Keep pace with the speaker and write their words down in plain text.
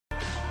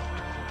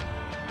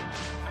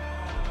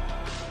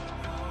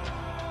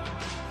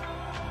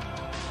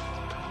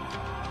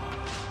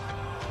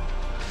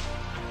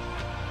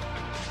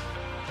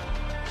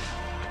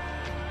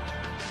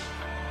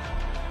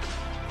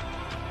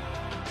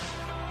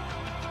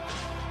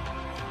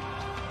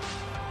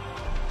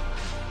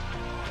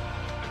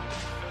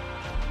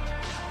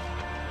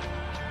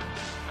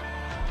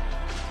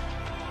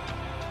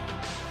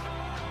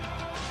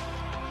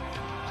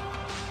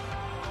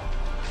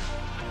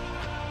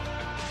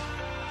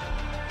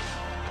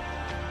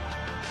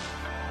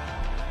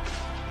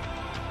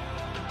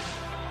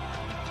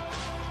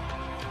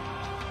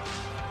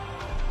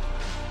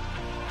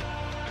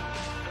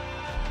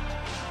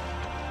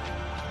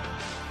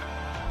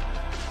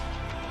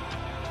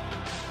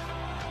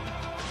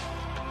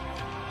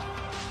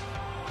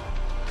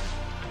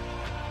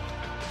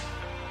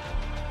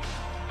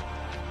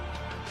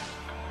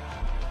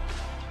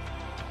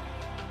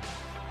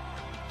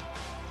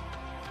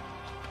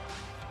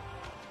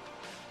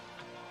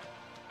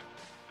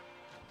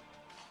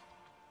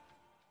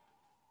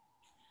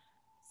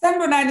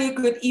Sanbonani,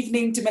 good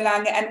evening,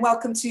 Dumelang, and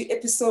welcome to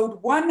episode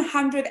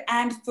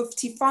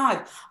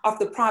 155 of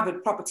the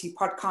Private Property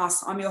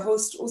Podcast. I'm your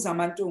host,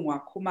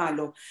 Uzamantungwa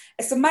Khumalo.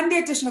 It's a Monday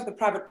edition of the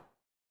Private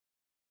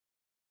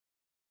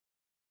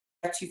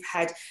that you've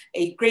had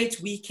a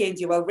great weekend,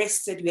 you're well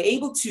rested, you're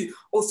able to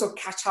also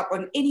catch up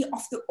on any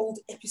of the old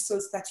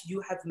episodes that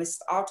you have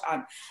missed out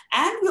on.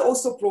 And we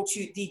also brought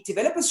you the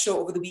Developers Show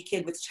over the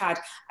weekend with Chad.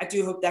 I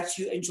do hope that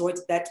you enjoyed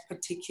that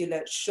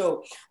particular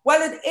show.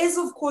 While it is,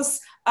 of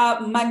course,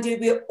 Monday,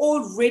 we're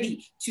all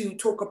ready to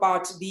talk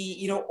about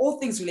all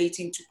things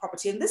relating to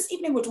property. And this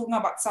evening, we're talking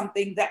about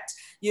something that,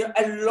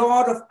 a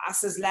lot of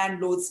us as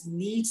landlords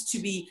need to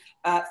be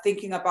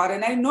thinking about.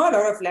 And I know a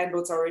lot of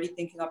landlords are already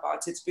thinking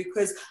about it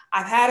because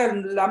I've had a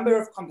number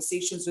of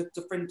conversations with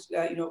different,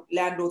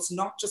 landlords,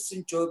 not just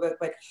in Joburg,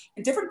 but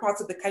in different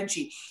parts of the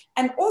country.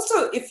 And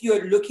also, if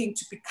you're looking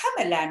to become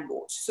a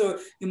landlord, so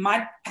you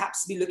might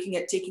perhaps be looking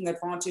at taking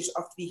advantage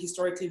of the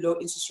historically low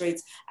interest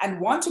rates and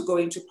want to go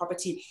into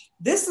property,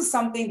 this is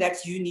something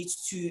that you need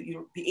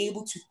to be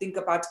able to think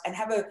about and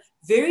have a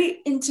very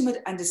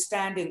intimate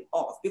understanding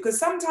of, because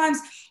sometimes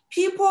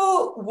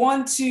people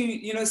want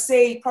to,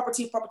 say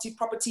property,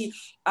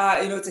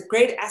 it's a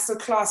great asset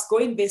class, go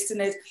invest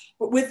in it,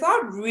 but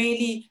without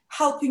really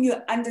helping you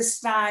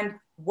understand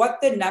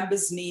what the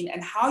numbers mean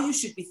and how you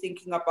should be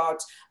thinking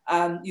about,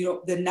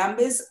 the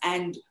numbers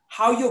and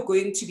how you're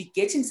going to be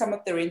getting some of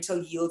the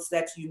rental yields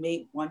that you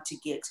may want to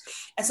get.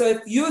 And so if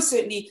you're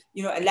certainly,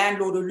 a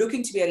landlord or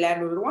looking to be a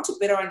landlord or want to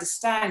better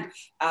understand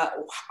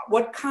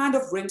what kind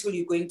of rental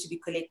you're going to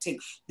be collecting,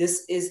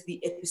 this is the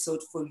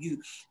episode for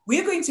you.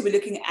 We're going to be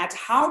looking at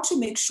how to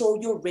make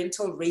sure your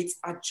rental rates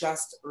are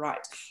just right.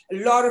 A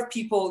lot of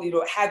people,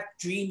 have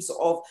dreams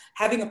of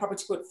having a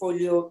property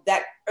portfolio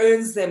that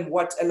earns them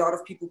what a lot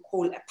of people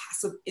call a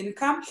passive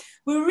income.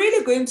 We're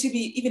really going to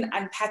be even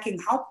unpacking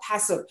how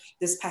passive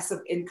this passive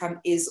income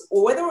is,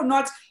 or whether or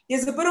not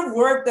there's a bit of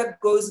work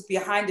that goes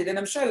behind it. And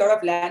I'm sure a lot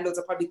of landlords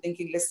are probably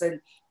thinking, listen,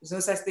 there's no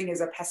such thing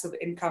as a passive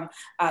income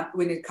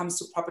when it comes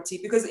to property,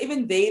 because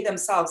even they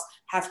themselves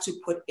have to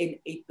put in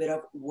a bit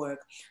of work.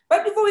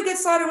 But before we get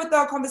started with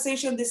our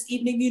conversation this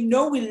evening, we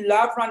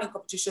love running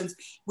competitions.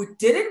 We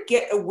didn't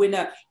get a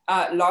winner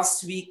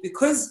last week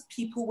because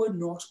people were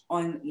not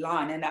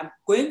online. And I'm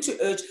going to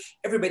urge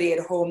everybody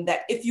at home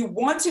that if you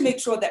want to make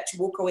sure that you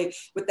walk away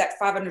with that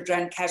 500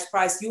 Rand cash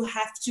prize, you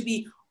have to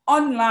be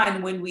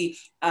online when we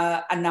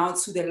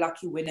announce who the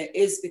lucky winner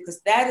is,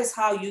 because that is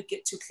how you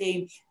get to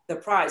claim the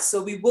prize.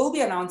 So we will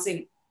be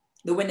announcing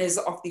the winners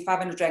of the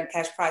 500 Rand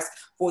cash prize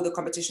for the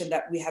competition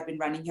that we have been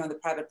running here on the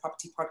Private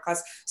Property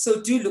Podcast.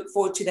 So do look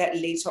forward to that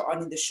later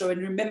on in the show.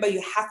 And remember,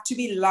 you have to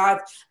be live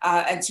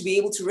and to be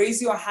able to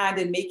raise your hand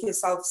and make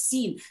yourself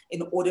seen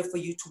in order for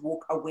you to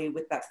walk away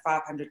with that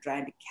 500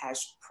 Rand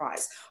cash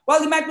prize.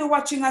 While you might be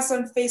watching us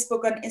on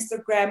Facebook, on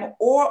Instagram,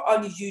 or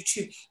on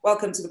YouTube,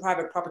 welcome to the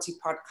Private Property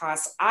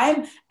Podcast.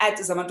 I'm at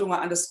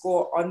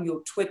Zamantungwa_ on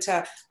your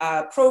Twitter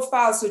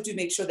profile. So do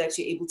make sure that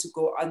you're able to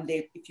go on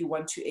there if you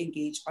want to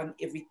engage on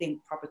everything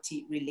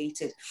property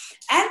related.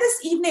 And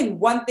this evening,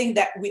 one thing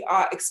that we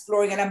are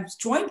exploring, and I'm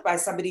joined by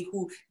somebody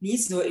who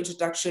needs no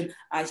introduction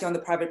here on the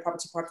Private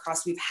Property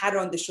Podcast. We've had her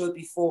on the show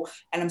before,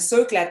 and I'm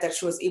so glad that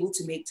she was able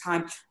to make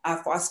time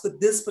for us for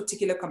this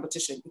particular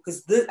competition,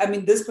 because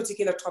this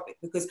particular topic,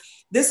 because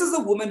this is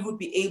a woman who'd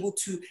be able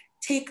to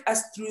take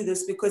us through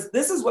this, because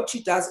this is what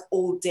she does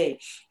all day.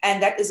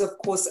 And that is, of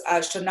course,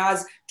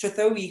 Shanaz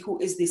Trethowi, who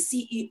is the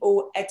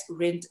CEO at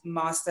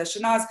Rentmaster.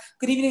 Shanaz,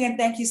 good evening, and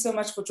thank you so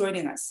much for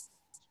joining us.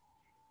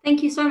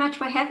 Thank you so much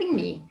for having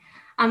me.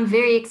 I'm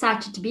very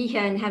excited to be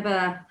here and have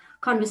a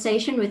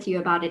conversation with you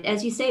about it.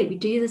 As you say, we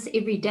do this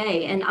every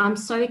day, and I'm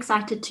so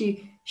excited to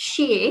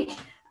share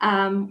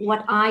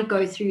what I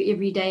go through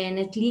every day. And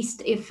at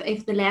least if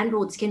the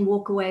landlords can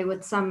walk away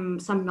with some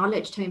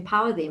knowledge to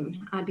empower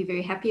them, I'd be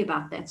very happy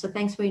about that. So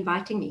thanks for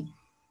inviting me.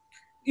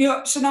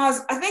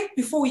 Shanaz, I think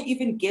before we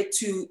even get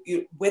to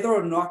whether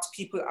or not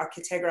people are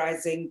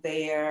categorizing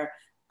their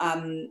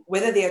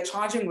whether they are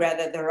charging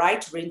rather the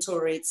right rental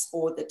rates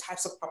for the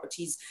types of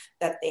properties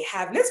that they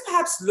have, let's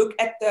perhaps look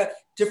at the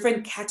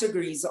different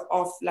categories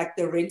of like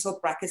the rental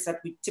brackets that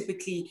we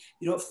typically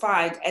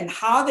find, and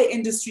how the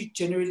industry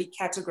generally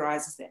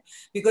categorizes them.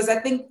 Because I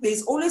think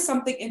there's always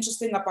something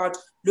interesting about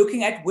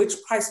looking at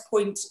which price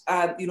point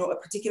a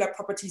particular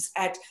property is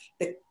at,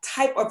 the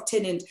type of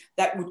tenant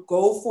that would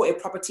go for a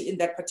property in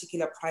that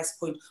particular price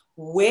point.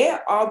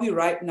 Where are we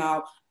right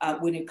now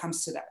when it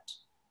comes to that?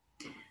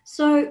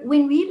 So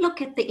when we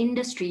look at the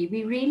industry,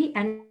 we really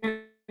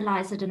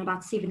analyze it in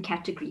about 7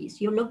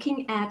 categories. You're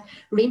looking at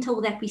rental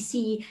that we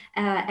see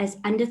as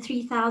under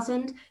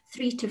 3,000,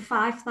 3 to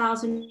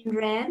 5,000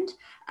 Rand,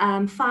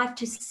 5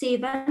 to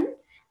 7,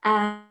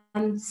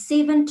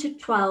 7 to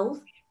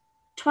 12,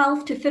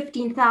 12 to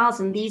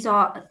 15,000. These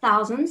are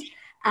thousands.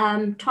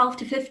 12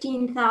 to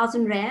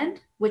 15,000 Rand,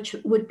 which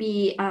would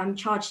be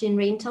charged in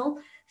rental,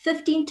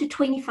 15 to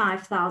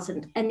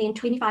 25,000, and then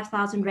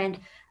 25,000 Rand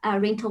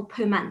rental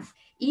per month.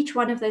 Each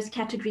one of those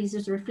categories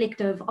is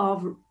reflective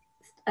of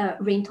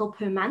rental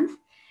per month.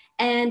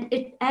 And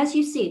as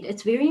you said,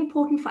 it's very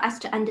important for us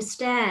to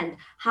understand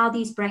how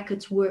these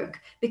brackets work,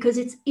 because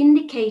it's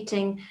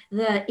indicating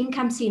the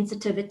income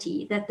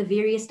sensitivity that the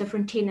various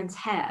different tenants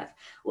have.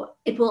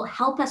 It will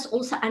help us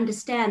also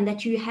understand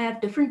that you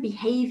have different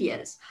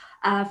behaviors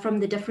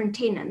from the different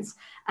tenants,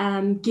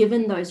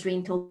 given those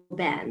rental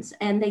bands,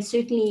 and they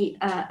certainly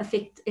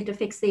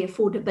affects their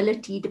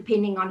affordability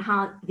depending on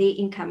how their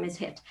income is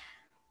hit.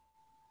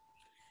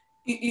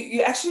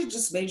 You actually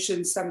just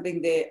mentioned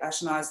something there,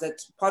 Shanaz, that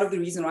part of the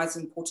reason why it's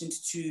important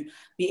to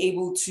be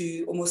able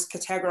to almost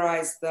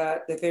categorize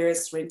the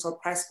various rental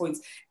price points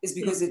is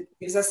because it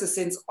gives us a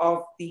sense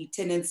of the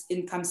tenant's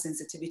income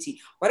sensitivity.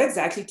 What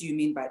exactly do you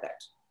mean by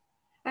that?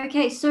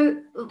 Okay,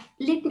 so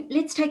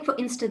let's take, for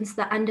instance,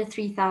 the under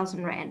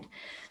 3,000 Rand.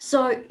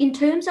 So in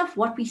terms of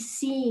what we're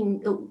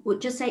seeing, we'll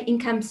just say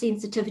income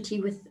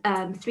sensitivity with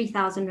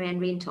 3,000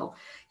 Rand rental,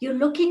 you're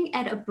looking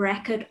at a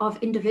bracket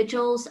of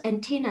individuals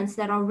and tenants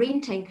that are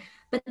renting,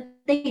 but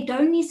they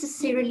don't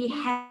necessarily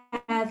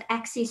have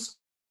access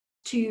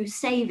to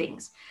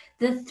savings.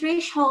 The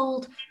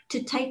threshold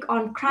to take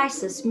on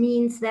crisis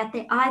means that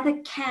they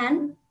either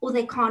can or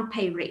they can't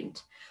pay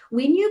rent.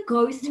 When you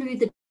go through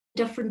the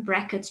different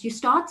brackets, you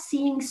start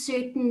seeing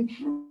certain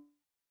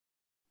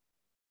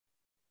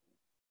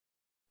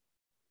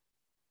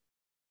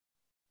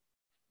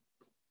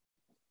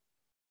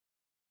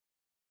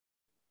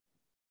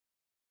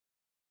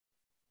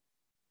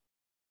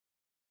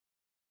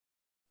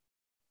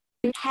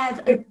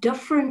have a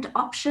different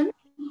option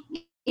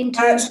in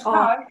terms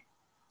of.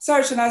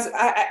 Sorry, Shanaz,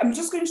 I'm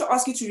just going to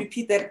ask you to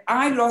repeat that.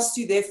 I lost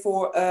you there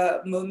for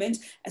a moment,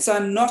 and so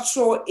I'm not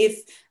sure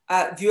if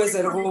viewers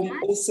at home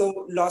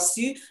also lost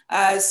you.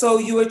 So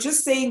you were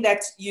just saying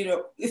that, you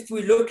know, if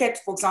we look at,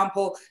 for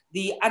example,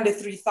 the under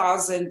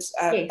 3,000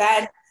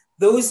 band,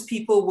 those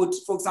people would,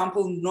 for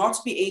example, not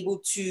be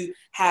able to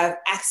have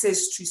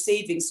access to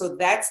savings. So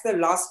that's the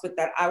last bit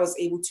that I was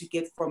able to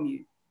get from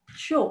you.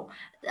 Sure.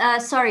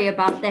 Sorry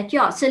about that.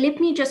 Yeah. So let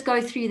me just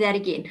go through that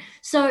again.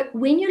 So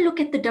when you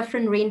look at the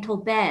different rental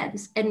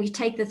bands and we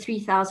take the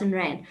 3,000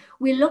 Rand,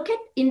 we look at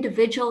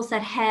individuals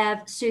that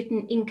have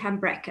certain income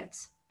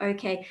brackets.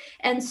 Okay.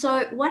 And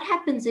so what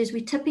happens is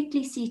we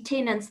typically see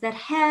tenants that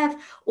have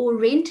or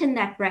rent in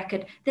that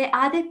bracket. They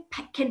either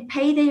can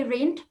pay their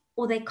rent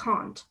or they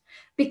can't.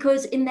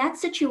 Because in that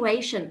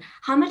situation,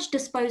 how much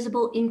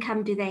disposable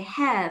income do they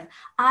have,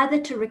 either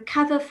to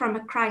recover from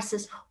a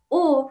crisis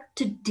or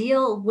to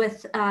deal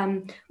with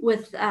an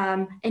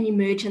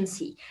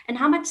emergency? And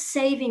how much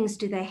savings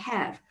do they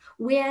have?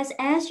 Whereas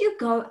as you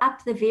go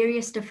up the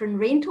various different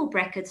rental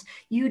brackets,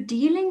 you're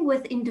dealing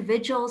with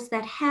individuals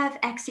that have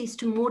access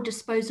to more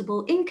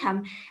disposable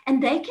income,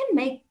 and they can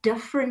make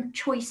different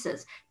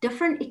choices,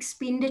 different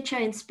expenditure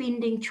and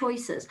spending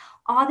choices.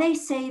 Are they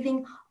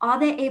saving? Are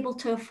they able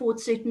to afford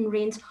certain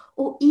rents,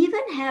 or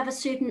even have a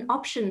certain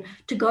option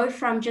to go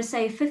from just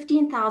say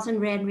 15,000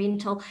 Rand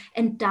rental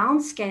and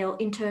downscale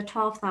into a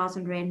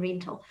 12,000 Rand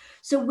rental?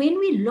 So when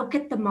we look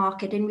at the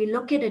market and we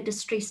look at a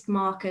distressed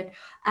market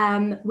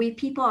where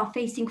people are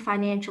facing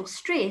financial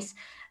stress,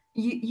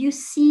 you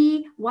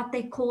see what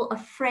they call a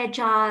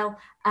fragile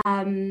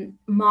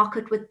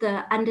market with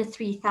the under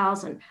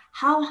 3,000,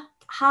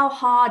 how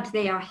hard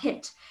they are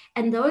hit.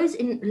 And those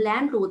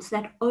landlords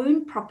that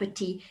own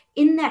property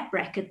in that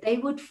bracket, they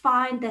would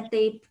find that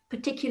they're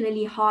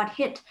particularly hard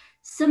hit.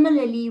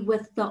 Similarly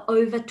with the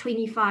over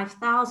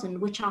 25,000,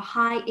 which are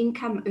high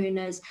income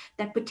earners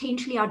that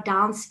potentially are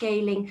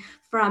downscaling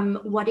from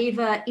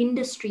whatever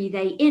industry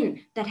they're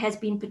in that has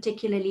been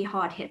particularly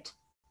hard hit.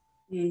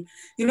 You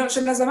know,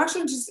 Shanaz,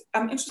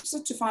 I'm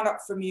interested to find out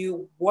from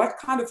you what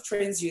kind of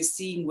trends you're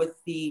seeing with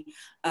the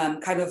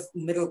kind of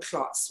middle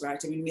class,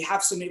 right? I mean, we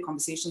have so many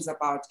conversations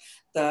about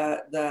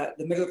the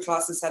middle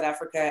class in South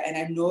Africa, and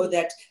I know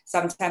that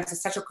sometimes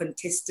it's such a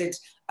contested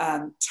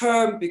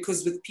term,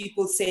 because with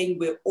people saying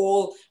we're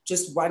all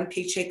just one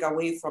paycheck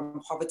away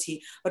from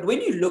poverty. But when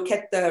you look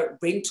at the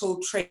rental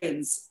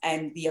trends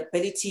and the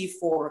ability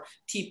for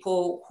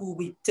people who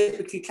we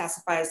typically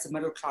classify as the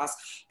middle class,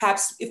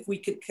 perhaps if we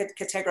could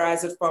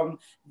categorize it from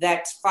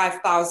that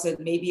 5,000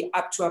 maybe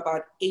up to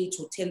about 8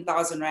 or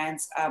 10,000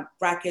 rands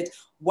bracket,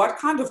 what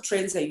kind of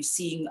trends are you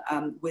seeing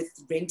with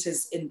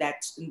renters in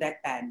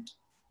that band?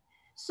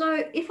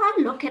 So if I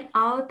look at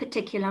our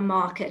particular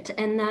market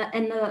and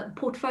the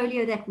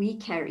portfolio that we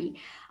carry,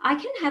 I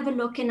can have a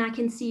look and I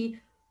can see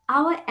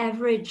our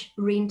average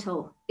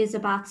rental is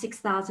about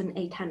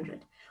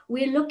 6,800.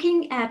 We're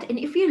looking at, and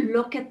if you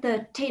look at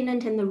the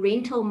tenant and the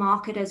rental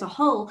market as a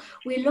whole,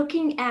 we're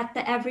looking at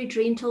the average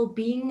rental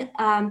being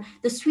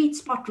the sweet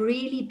spot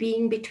really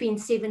being between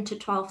 7 to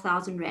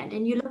 12,000 Rand.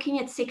 And you're looking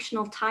at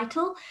sectional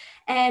title,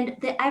 and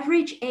the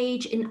average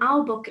age in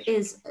our book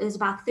is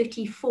about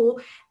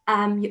 34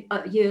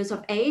 years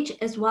of age,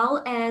 as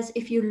well as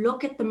if you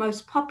look at the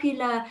most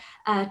popular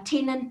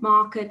tenant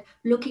market,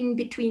 looking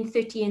between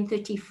 30 and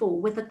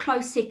 34, with a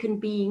close second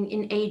being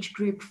in age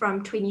group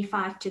from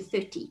 25 to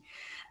 30.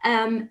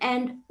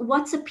 And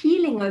what's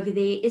appealing over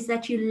there is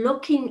that you're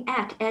looking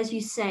at, as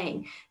you're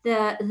saying,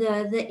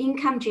 the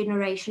income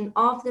generation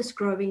of this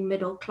growing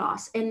middle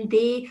class,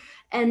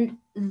 and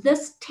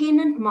this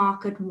tenant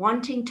market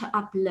wanting to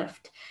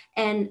uplift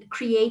and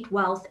create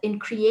wealth and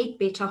create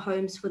better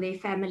homes for their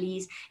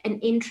families and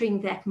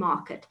entering that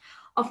market.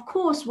 Of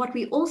course, what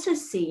we're also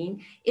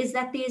seeing is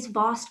that there's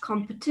vast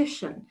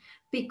competition,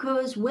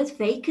 because with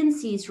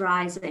vacancies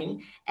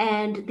rising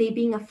and there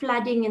being a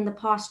flooding in the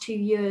past 2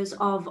 years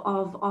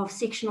of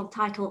sectional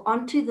title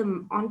onto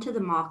the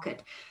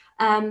market,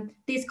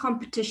 there's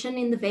competition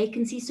in the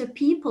vacancy. So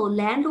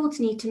landlords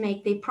need to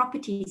make their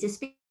properties,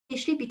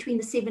 especially between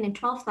the 7 and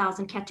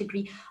 12,000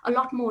 category, a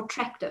lot more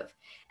attractive.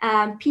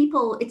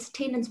 It's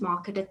tenants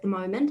market at the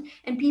moment,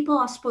 and people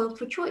are spoiled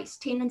for choice.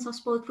 Tenants are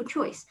spoiled for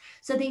choice.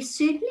 So they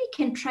certainly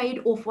can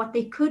trade off what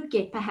they could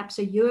get perhaps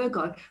a year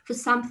ago for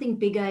something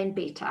bigger and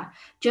better,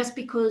 just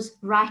because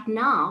right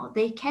now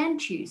they can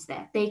choose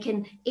that. They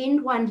can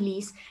end one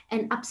lease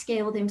and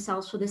upscale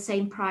themselves for the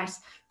same price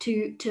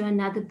to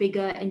another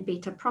bigger and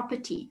better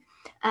property.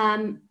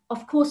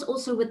 Of course,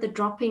 also with the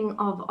dropping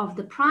of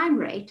the prime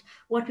rate,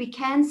 what we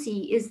can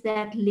see is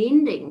that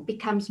lending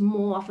becomes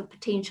more of a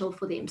potential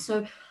for them.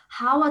 So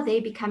how are they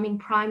becoming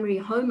primary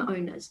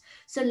homeowners?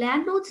 So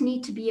landlords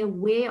need to be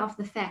aware of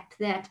the fact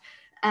that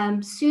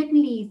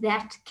certainly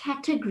that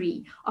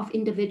category of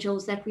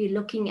individuals that we're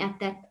looking at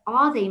that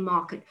are their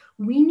market,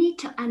 we need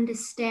to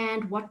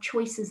understand what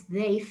choices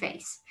they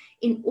face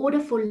in order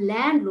for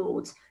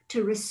landlords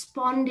to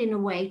respond in a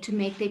way to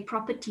make their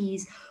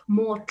properties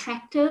more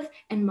attractive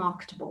and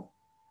marketable.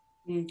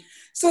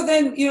 So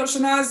then,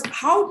 Shanaz,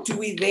 how do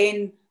we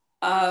then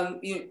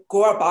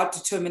go about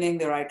determining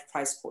the right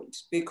price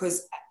point?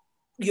 Because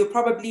you're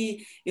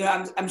probably,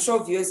 I'm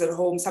sure viewers at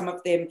home, some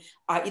of them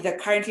are either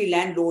currently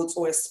landlords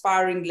or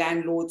aspiring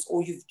landlords,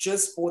 or you've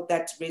just bought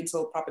that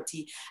rental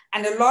property.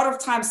 And a lot of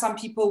times, some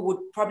people would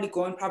probably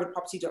go on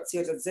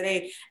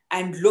privateproperty.co.za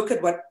and look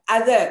at what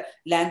other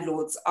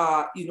landlords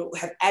are,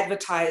 have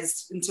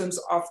advertised in terms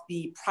of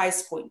the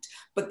price point.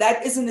 But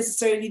that isn't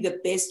necessarily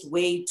the best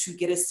way to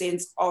get a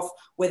sense of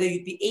whether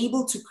you'd be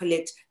able to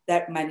collect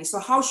that money. So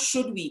how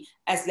should we,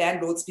 as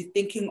landlords, be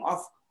thinking of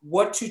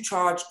what to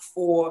charge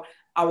for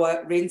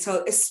our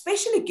rental,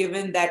 especially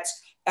given that,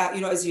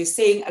 as you're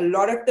saying, a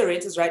lot of the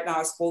renters right now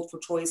are spoiled for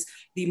choice.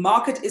 The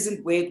market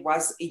isn't where it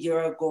was a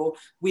year ago.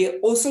 We're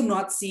also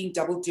not seeing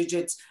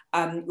double-digit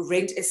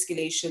rent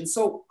escalation.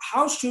 So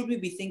how should we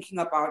be thinking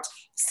about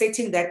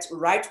setting that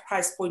right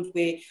price point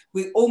where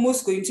we're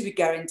almost going to be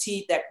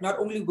guaranteed that not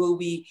only will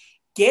we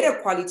get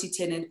a quality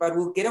tenant, but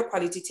we'll get a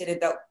quality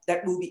tenant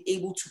that will be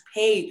able to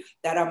pay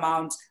that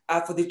amount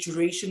for the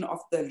duration of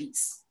the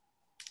lease?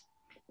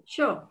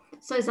 Sure.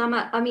 So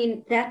Zama, I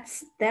mean, that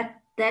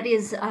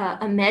is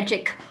a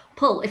magic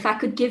pull. If I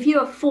could give you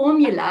a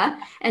formula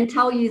and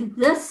tell you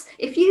this,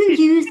 if you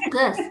use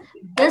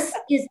this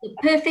is the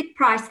perfect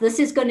price, this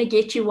is going to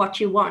get you what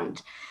you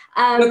want.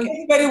 Look,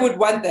 everybody would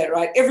want that,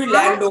 right? Every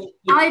landlord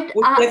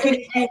would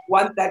definitely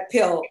want that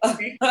pill. And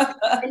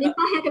if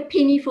I had a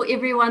penny for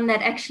everyone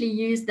that actually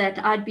used that,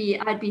 I'd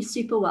be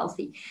super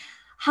wealthy.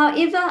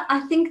 However, I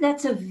think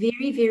that's a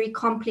very, very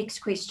complex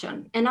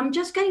question. And I'm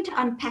just going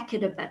to unpack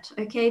it a bit,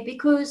 okay?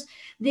 Because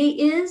there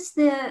is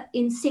the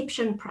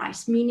inception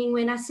price, meaning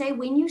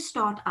when you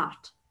start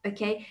out,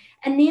 okay?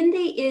 And then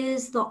there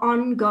is the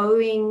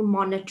ongoing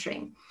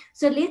monitoring.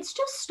 So let's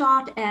just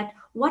start at,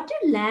 what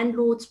do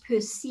landlords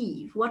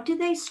perceive? What do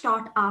they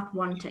start out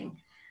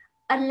wanting?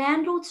 A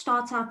landlord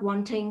starts out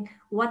wanting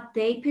what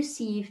they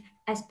perceive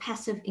as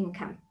passive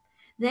income.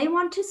 They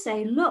want to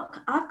say, look,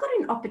 I've got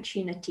an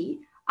opportunity.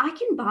 I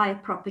can buy a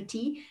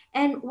property,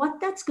 and what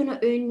that's going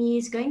to earn me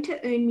is going to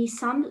earn me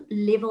some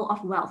level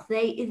of wealth.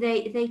 They're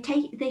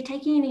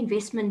taking an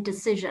investment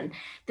decision.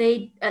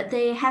 They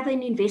have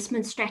an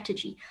investment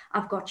strategy.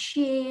 I've got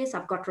shares,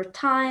 I've got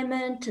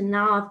retirement, and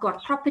now I've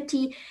got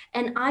property,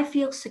 and I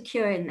feel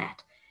secure in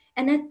that.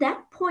 And at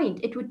that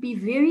point, it would be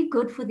very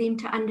good for them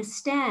to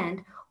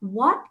understand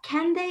what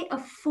can they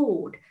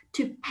afford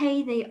to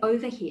pay their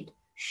overhead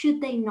should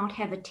they not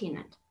have a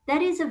tenant.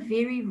 That is a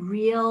very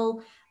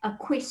real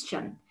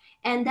question,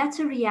 and that's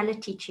a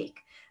reality check,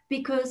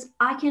 because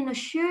I can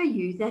assure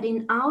you that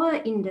in our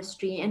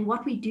industry and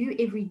what we do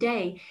every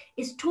day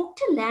is talk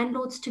to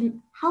landlords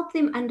to help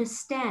them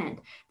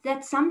understand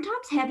that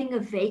sometimes having a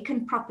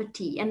vacant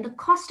property and the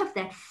cost of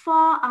that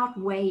far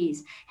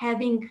outweighs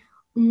having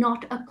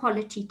not a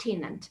quality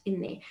tenant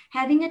in there,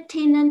 having a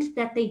tenant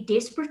that they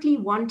desperately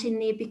want in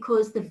there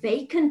because the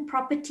vacant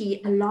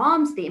property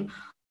alarms them,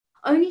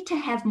 only to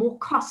have more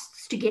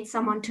costs to get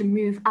someone to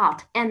move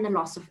out and the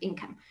loss of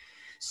income.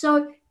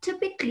 So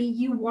typically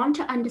you want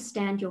to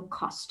understand your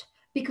cost,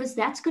 because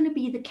that's going to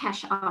be the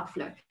cash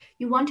outflow.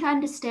 You want to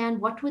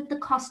understand what would the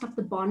cost of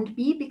the bond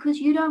be, because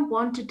you don't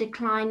want a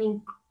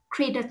declining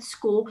credit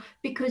score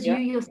because you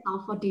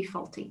yourself are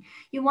defaulting.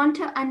 You want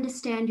to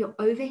understand your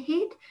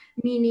overhead,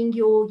 meaning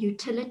your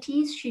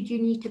utilities, should you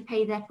need to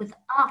pay that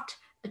without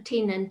a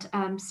tenant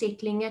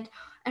settling it.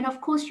 And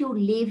of course your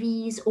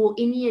levies or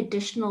any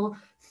additional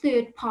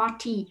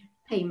third-party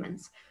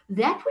payments.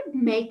 That would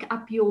make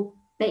up your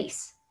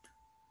base.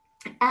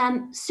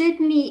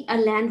 Certainly a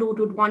landlord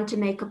would want to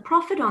make a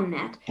profit on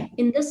that.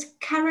 In this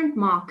current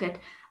market,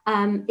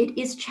 it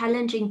is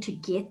challenging to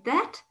get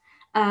that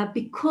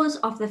because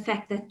of the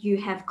fact that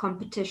you have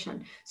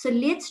competition. So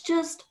let's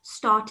just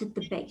start at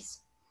the base.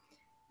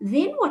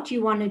 Then what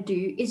you want to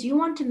do is you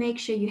want to make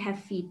sure you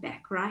have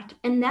feedback, right?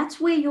 And that's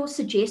where your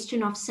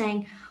suggestion of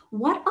saying,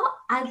 what are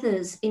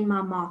others in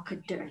my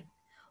market doing?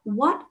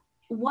 What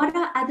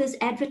are others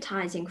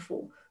advertising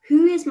for?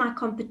 Who is my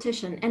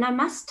competition? And I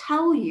must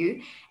tell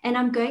you, and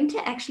I'm going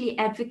to actually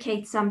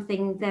advocate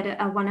something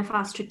that one of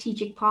our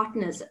strategic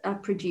partners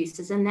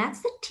produces, and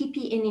that's the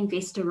TPN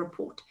Investor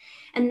Report.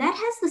 And that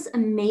has this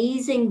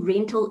amazing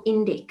rental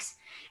index.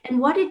 And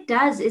what it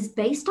does is,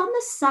 based on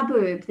the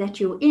suburb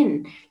that you're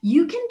in,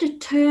 you can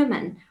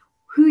determine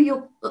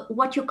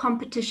what your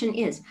competition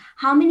is,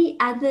 how many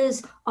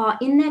others are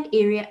in that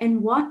area,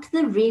 and what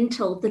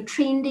the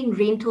trending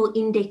rental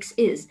index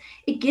is.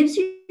 It gives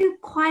you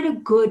quite a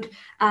good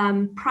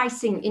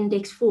pricing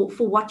index for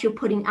what you're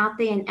putting out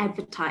there in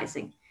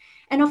advertising.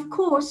 And of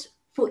course,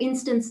 for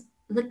instance,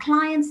 the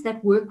clients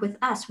that work with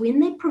us, when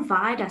they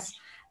provide us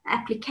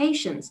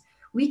applications,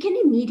 we can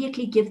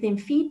immediately give them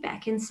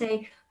feedback and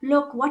say,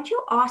 look, what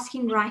you're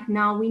asking right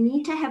now, we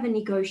need to have a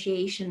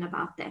negotiation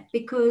about that,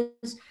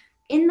 because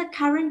in the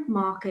current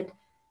market,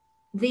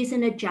 there's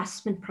an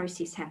adjustment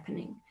process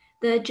happening.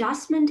 The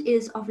adjustment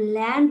is of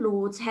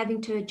landlords having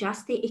to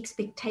adjust their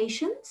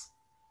expectations,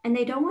 and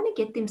they don't want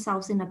to get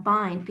themselves in a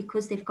bind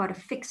because they've got a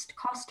fixed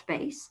cost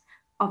base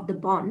of the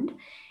bond.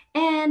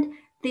 And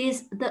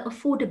there's the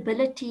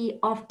affordability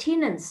of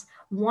tenants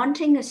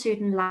wanting a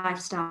certain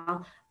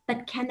lifestyle,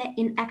 but can they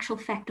in actual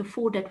fact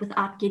afford it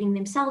without getting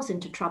themselves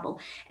into trouble?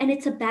 And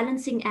it's a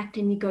balancing act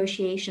in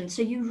negotiation.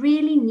 So you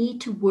really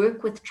need to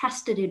work with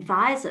trusted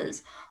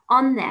advisors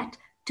on that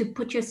to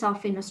put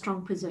yourself in a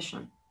strong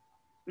position.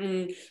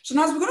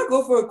 Shanaz, we're going to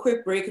go for a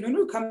quick break, and when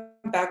we come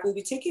back, we'll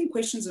be taking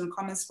questions and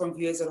comments from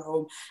viewers at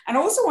home. And I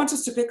also want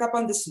us to pick up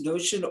on this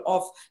notion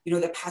of,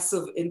 the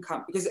passive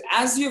income, because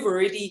as you've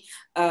already,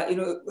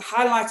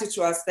 highlighted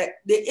to us, that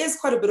there is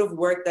quite a bit of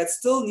work that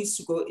still needs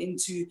to go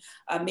into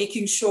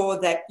making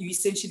sure that you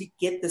essentially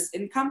get this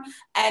income.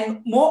 And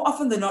more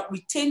often than not,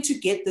 we tend to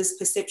get this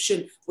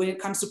perception when it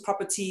comes to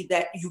property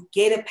that you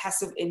get a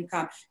passive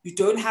income, you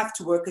don't have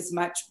to work as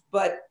much.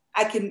 But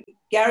I can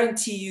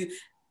guarantee you,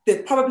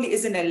 there probably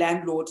isn't a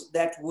landlord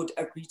that would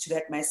agree to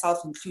that,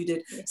 myself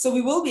included. So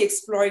we will be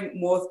exploring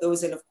more of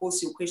those, and of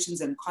course your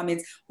questions and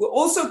comments. We're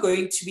also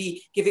going to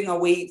be giving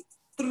away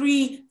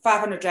 3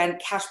 500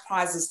 Rand cash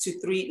prizes to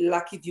 3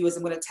 lucky viewers.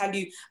 I'm going to tell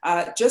you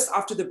just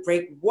after the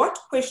break what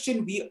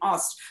question we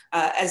asked.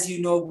 As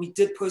you know, we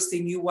did post a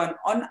new one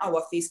on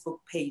our Facebook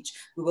page.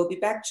 We will be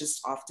back just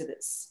after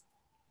this.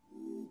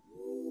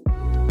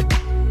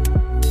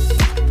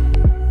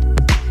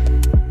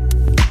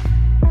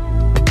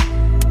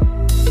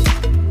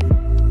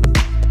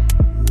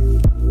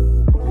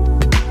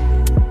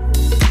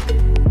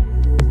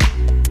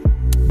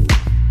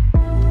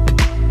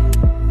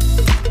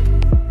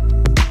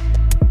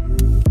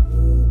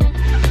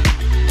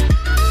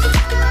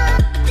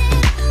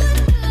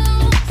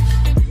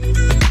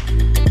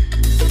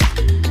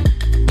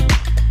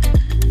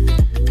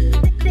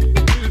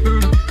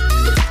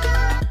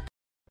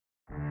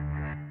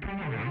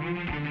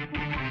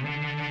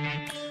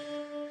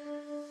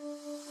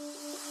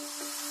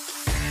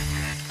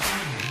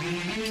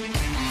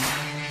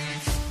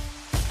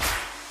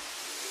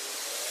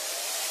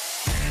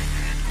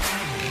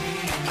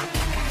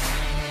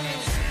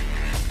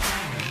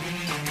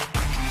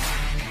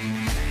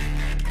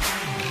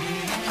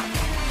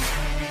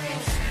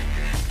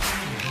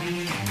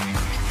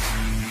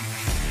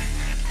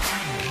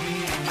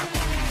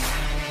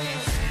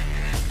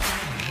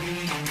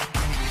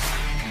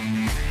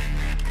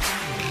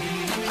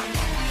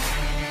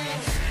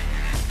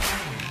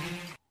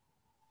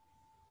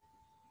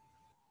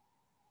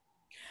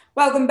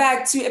 Welcome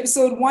back to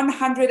episode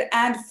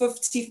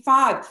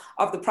 155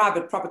 of the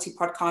Private Property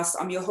Podcast.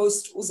 I'm your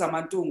host,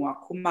 Uzamantungwa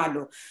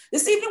Khumalo.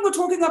 This evening, we're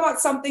talking about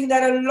something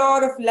that a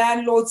lot of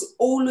landlords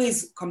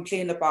always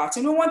complain about,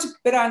 and we want to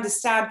better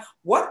understand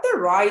what the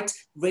right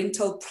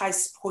rental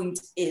price point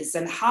is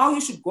and how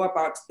you should go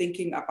about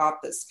thinking about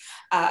this.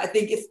 I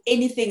think if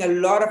anything, a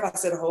lot of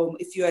us at home,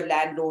 if you're a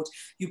landlord,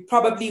 you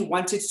probably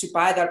wanted to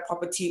buy that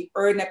property,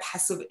 earn a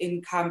passive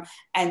income,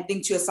 and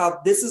think to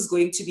yourself, this is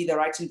going to be the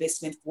right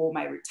investment for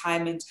my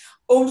retirement,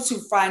 only to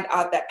find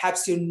out that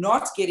perhaps you're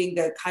not getting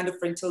the kind of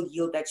rental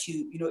yield that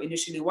you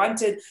initially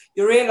wanted.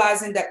 You're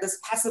realizing that this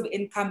passive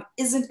income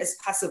isn't as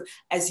passive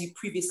as you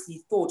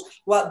previously thought.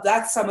 Well,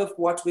 that's some of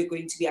what we're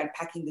going to be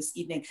unpacking this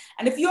evening.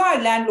 And if you are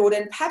a landlord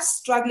and perhaps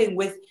struggling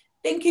with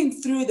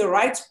thinking through the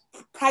right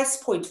price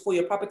point for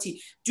your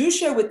property, do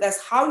share with us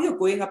how you're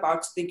going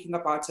about thinking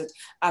about it.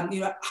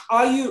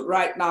 Are you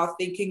right now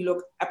thinking,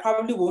 look, I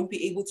probably won't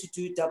be able to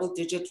do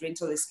double-digit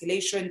rental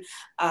escalation,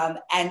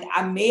 and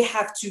I may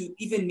have to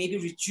even maybe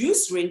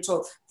reduce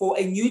rental for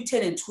a new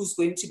tenant who's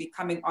going to be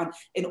coming on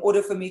in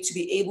order for me to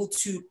be able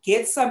to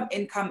get some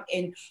income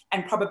in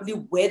and probably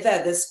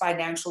weather this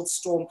financial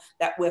storm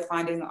that we're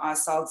finding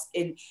ourselves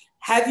in.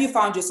 Have you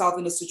found yourself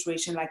in a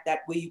situation like that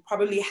where you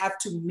probably have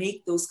to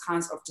make those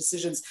kinds of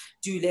decisions?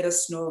 Do let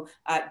us know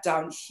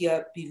down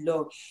here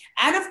below.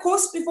 And of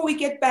course, before we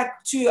get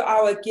back to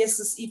our guests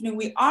this evening,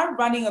 we are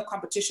running a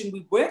competition.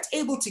 We weren't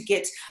able to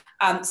get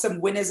some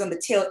winners on the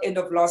tail end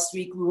of last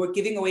week. We were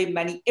giving away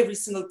money every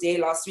single day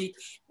last week.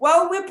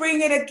 Well, we're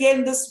bringing it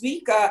again this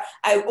week.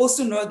 I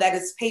also know that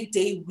it's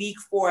payday week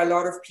for a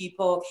lot of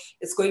people.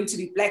 It's going to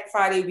be Black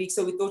Friday week.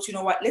 So we thought, you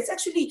know what, let's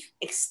actually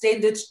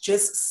extend it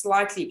just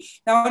slightly.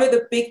 Now, one of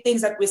the big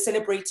things that we're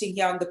celebrating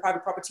here on the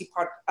private property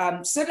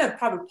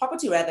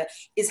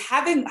is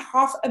having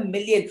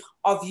 500,000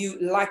 of you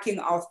liking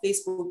our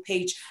Facebook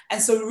page.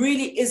 And so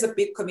really is a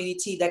big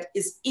community that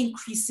is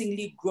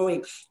increasingly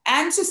growing.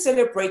 And to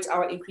celebrate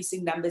our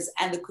increasing numbers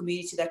and the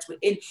community that we're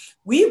in,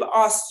 we've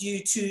asked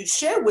you to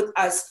share with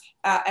us.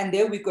 And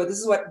there we go. This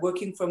is what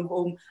working from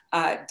home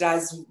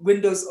does.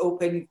 Windows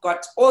open. We've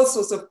got all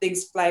sorts of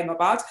things flying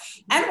about.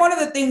 And one of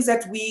the things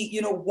that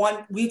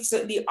we've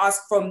certainly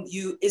asked from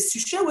you is to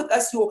share with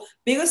us your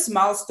biggest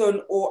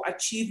milestone or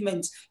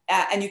achievement.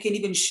 And you can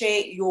even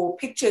share your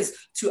pictures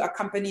to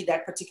accompany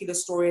that particular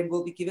story. And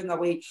we'll be giving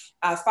away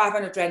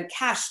 500 Rand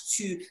cash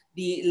to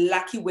the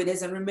lucky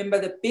winners. And remember,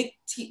 the big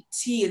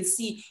T and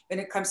C when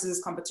it comes to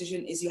this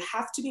competition is you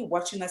have to be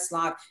watching us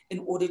live in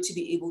order to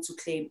be able to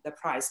claim the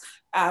prize.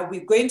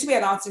 We're going to be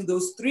announcing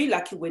those 3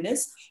 lucky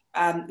winners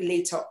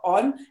later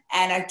on.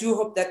 And I do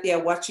hope that they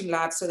are watching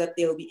live so that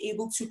they'll be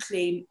able to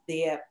claim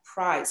their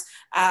prize.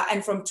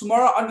 And from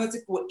tomorrow onwards,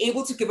 if we're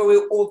able to give away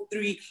all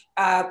 3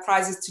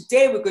 prizes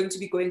today, we're going to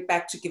be going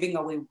back to giving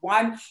away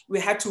 1. We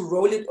had to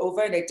roll it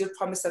over, and I did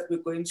promise that we're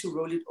going to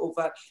roll it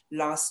over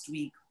last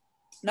week.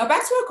 Now,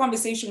 back to our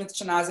conversation with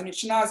Shanaz. I mean,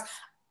 Shanaz,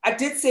 I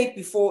did say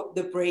before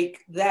the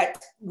break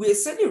that we're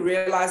certainly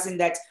realizing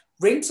that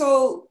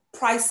rental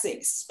pricing,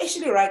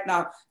 especially right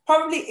now,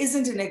 probably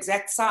isn't an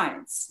exact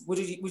science. Would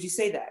you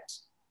say that?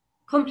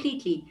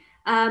 Completely.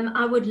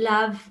 I would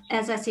love,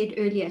 as I said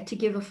earlier, to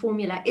give a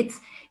formula. It's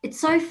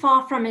so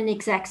far from an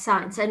exact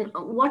science. And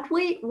what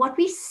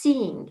we're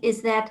seeing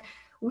is that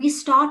we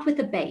start with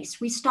the base.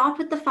 We start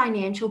with the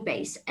financial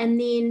base. And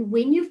then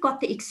when you've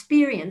got the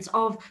experience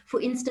of, for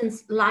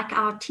instance, like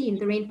our team,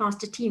 the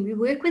Rentmaster team, we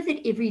work with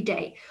it every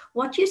day.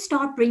 What you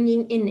start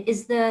bringing in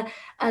is the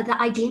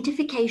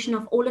identification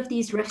of all of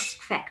these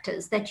risk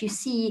factors that you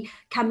see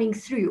coming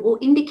through, or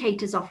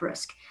indicators of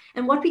risk.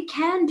 And what we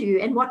can do,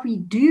 and what we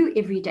do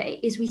every day,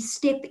 is we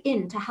step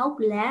in to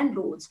help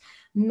landlords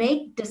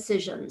make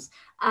decisions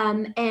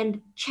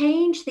and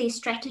change their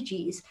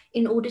strategies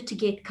in order to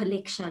get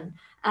collection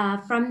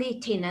from their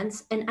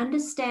tenants, and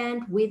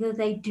understand whether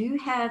they do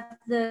have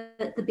the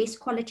best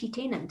quality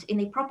tenant in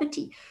their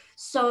property.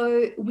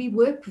 So we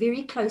work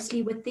very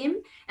closely with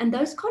them, and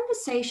those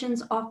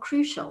conversations are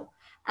crucial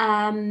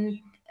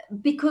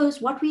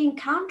because what we're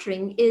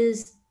encountering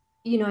is,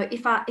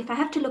 if I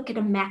have to look at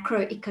a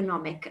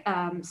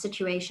macroeconomic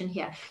situation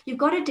here, you've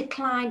got a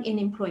decline in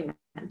employment.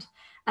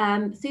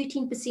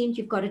 13%,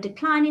 you've got a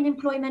decline in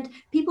employment.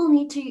 People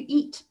need to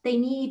eat. They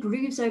need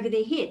roofs over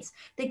their heads.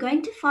 They're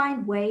going to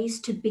find ways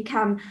to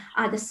become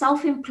either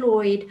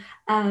self-employed,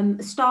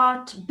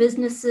 start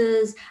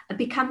businesses,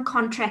 become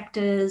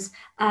contractors,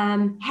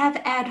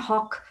 have ad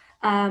hoc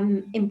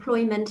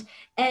employment,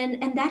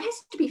 and that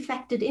has to be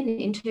factored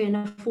into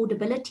an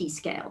affordability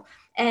scale.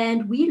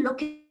 And we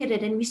look at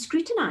it and we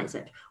scrutinize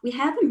it. We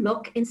have a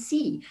look and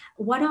see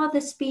what are the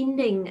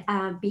spending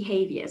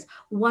behaviors?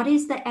 What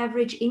is the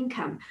average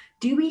income?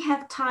 Do we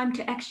have time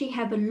to actually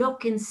have a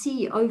look and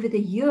see over the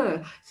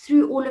year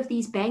through all of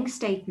these bank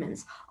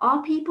statements?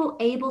 Are people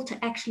able to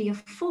actually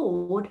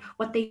afford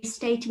what they're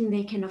stating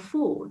they can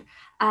afford?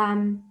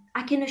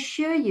 I can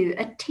assure you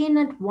a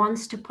tenant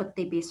wants to put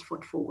their best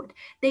foot forward.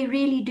 They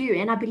really do.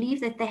 And I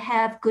believe that they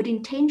have good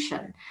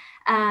intention.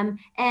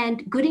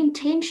 And good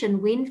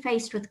intention when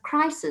faced with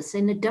crisis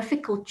and a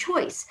difficult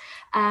choice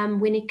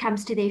when it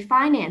comes to their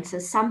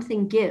finances,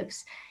 something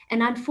gives.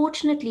 And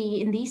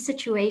unfortunately, in these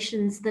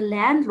situations, the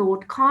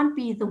landlord can't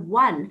be the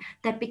one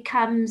that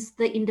becomes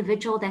the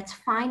individual that's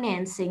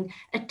financing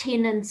a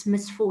tenant's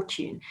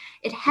misfortune.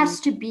 It has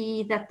to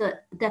be that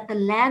the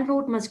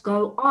landlord must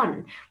go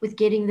on with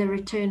getting the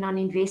return on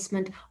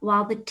investment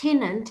while the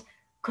tenant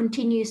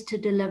continues to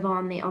deliver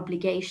on their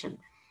obligation.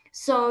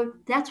 So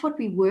that's what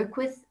we work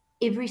with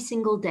every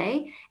single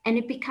day, and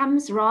it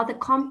becomes rather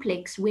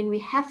complex when we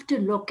have to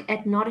look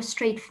at not a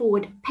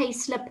straightforward pay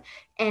slip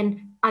and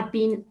I've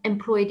been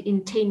employed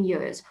in 10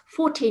 years,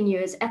 for 10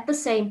 years at the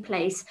same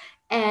place,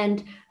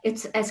 and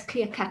it's as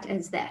clear cut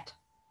as that.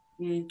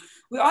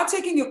 We are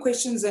taking your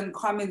questions and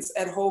comments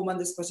at home on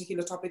this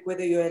particular topic,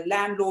 whether you're a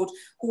landlord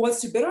who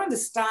wants to better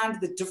understand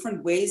the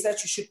different ways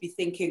that you should be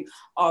thinking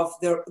of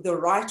the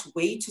right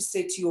way to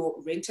set your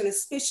rental,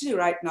 especially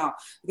right now,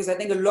 because I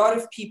think a lot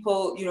of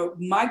people,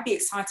 might be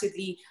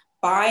excitedly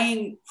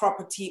buying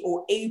property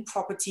or a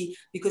property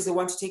because they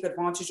want to take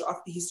advantage of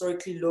the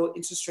historically low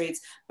interest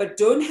rates, but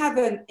don't have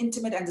an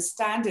intimate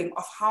understanding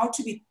of how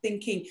to be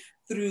thinking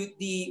through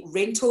the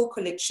rental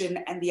collection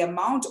and the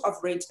amount of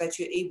rent that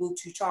you're able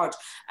to charge.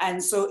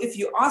 And so if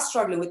you are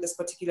struggling with this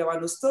particular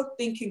one or still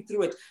thinking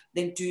through it,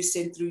 then do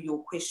send through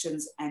your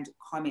questions and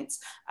comments.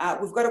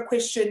 We've got a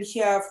question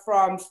here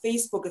from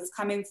Facebook. It's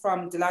coming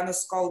from Delano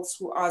Skoltz,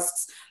 who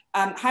asks,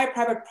 hi,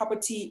 Private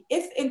Property,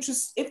 if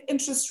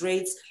interest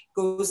rates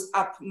goes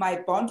up,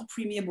 my bond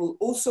premium will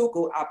also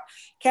go up.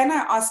 Can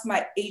I ask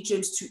my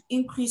agent to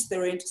increase the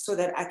rent so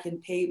that I can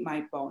pay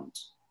my bond?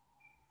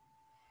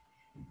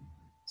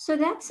 So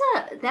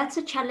that's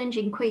a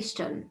challenging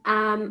question.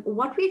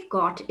 What we've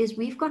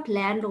got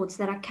landlords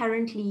that are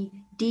currently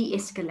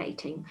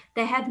de-escalating.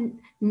 They have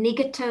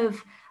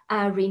negative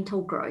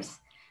rental growth.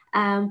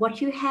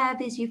 What you have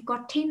is you've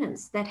got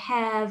tenants that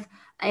have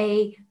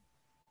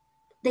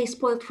they're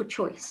spoiled for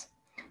choice.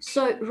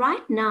 So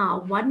right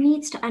now, one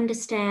needs to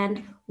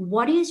understand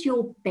what is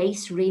your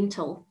base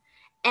rental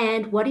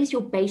and what is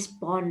your base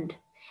bond,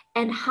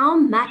 and how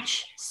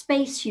much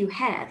space you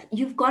have.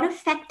 You've got to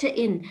factor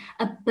in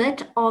a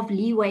bit of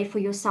leeway for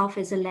yourself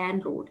as a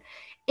landlord.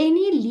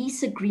 Any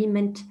lease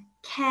agreement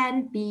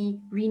can be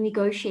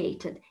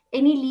renegotiated.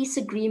 Any lease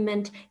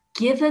agreement,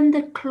 given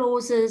the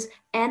clauses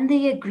and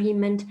the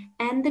agreement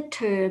and the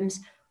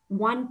terms,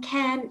 one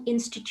can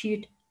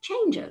institute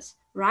changes,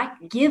 right?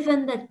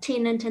 Given the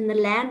tenant and the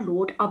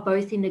landlord are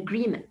both in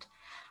agreement.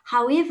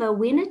 However,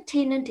 when a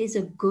tenant is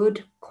a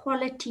good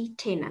quality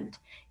tenant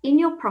in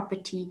your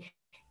property,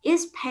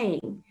 is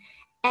paying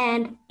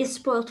and is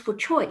spoiled for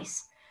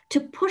choice, to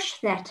push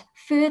that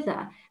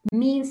further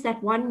means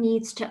that one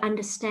needs to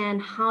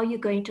understand how you're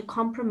going to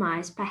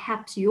compromise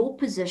perhaps your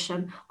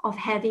position of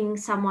having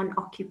someone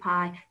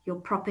occupy your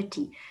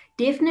property.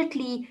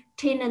 Definitely,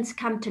 tenants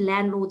come to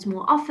landlords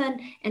more often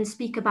and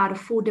speak about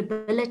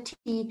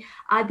affordability.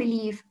 I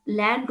believe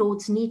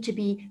landlords need to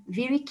be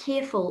very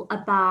careful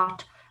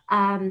about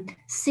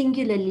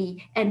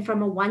singularly and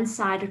from a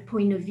one-sided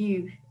point of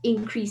view,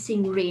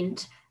 increasing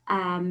rent.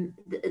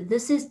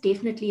 This is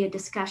definitely a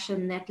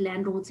discussion that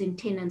landlords and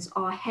tenants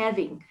are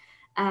having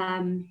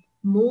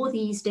more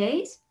these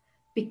days,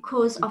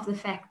 because of the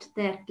fact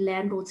that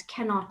landlords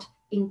cannot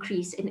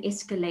increase and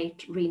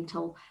escalate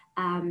rental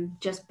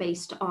just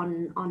based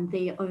on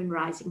their own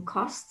rising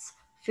costs,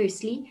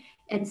 firstly.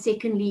 And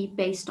secondly,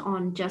 based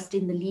on just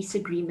in the lease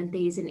agreement,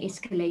 there is an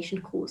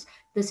escalation clause.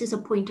 This is a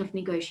point of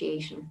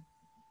negotiation.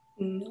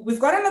 We've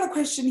got another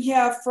question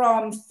here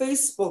from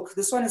Facebook.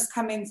 This one is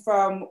coming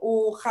from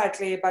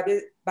Ukhatle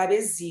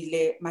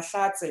Babezile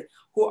Mahlatse,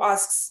 who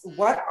asks,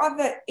 what are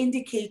the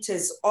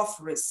indicators of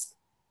risk?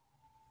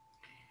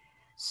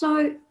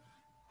 So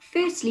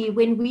firstly,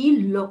 when we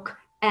look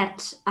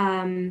at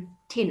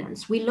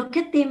tenants, we look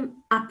at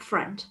them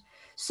upfront.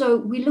 So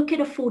we look at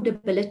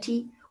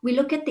affordability, we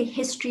look at the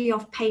history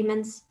of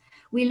payments,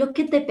 we look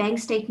at the bank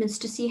statements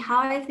to see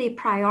how have they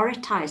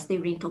prioritized their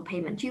rental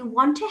payment. You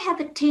want to have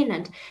a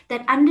tenant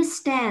that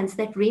understands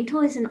that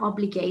rental is an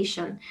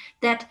obligation,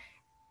 that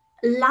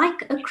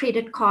like a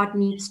credit card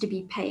needs to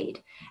be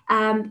paid.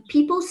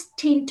 People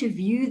tend to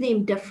view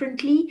them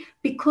differently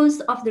because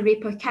of the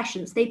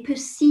repercussions. They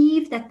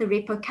perceive that the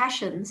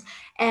repercussions,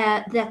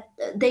 that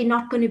they're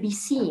not going to be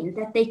seen,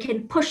 that they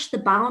can push the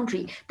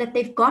boundary, that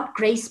they've got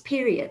grace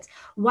periods.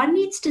 One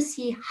needs to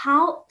see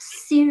how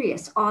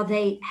serious are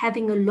they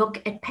having a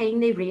look at paying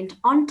their rent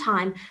on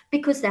time,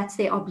 because that's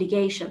their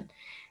obligation.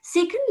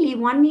 Secondly,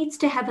 one needs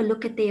to have a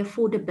look at their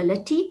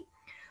affordability.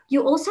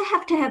 You also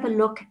have to have a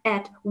look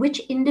at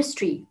which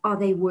industry are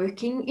they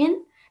working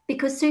in,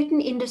 because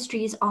certain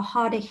industries are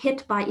harder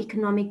hit by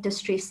economic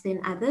distress than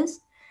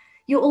others.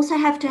 You also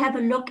have to have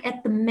a look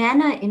at the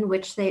manner in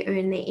which they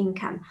earn their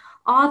income.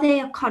 Are they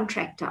a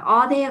contractor?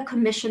 Are they a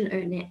commission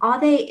earner? Are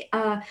they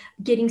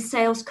getting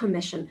sales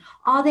commission?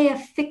 Are they a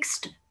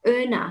fixed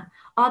earner?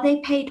 Are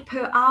they paid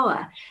per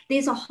hour?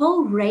 There's a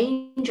whole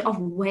range of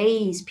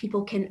ways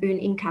people can earn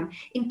income,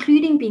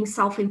 including being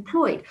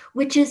self-employed,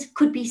 which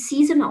could be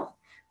seasonal,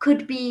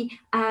 could be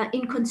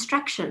in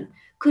construction,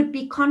 could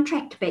be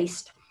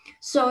contract-based.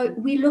 So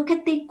we look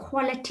at the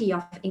quality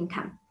of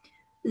income.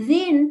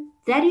 Then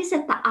that is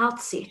at the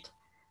outset.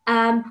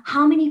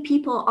 How many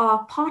people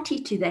are party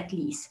to that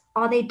lease?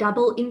 Are they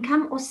double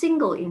income or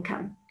single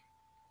income?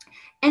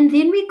 And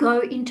then we go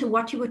into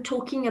what you were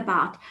talking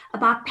about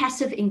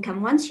passive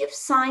income. Once you've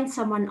signed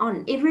someone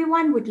on,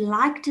 everyone would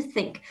like to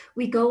think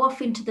we go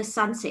off into the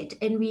sunset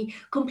and we're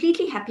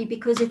completely happy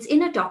because it's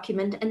in a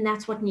document and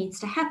that's what needs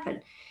to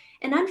happen.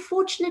 And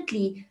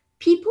unfortunately,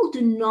 people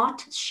do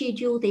not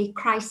schedule their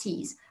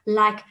crises,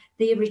 like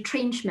their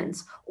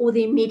retrenchments or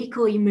their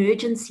medical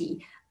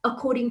emergency,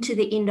 according to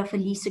the end of a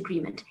lease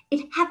agreement.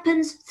 It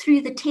happens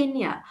through the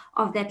tenure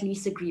of that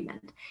lease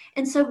agreement.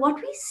 And so what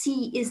we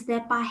see is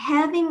that by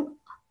having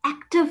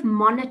active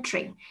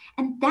monitoring,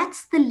 and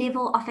that's the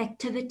level of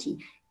activity.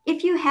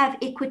 If you have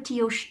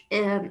equity or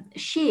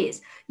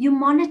shares, you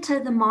monitor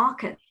the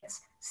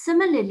markets.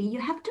 Similarly, you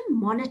have to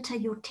monitor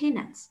your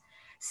tenants.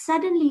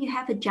 Suddenly you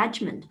have a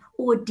judgment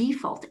or a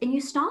default, and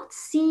you start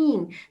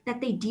seeing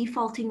that they're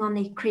defaulting on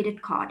their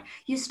credit card.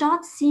 You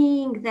start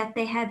seeing that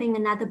they're having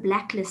another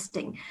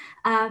blacklisting.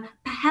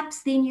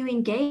 Perhaps then you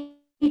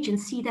engage and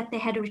see that they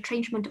had a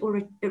retrenchment or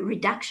a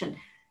reduction.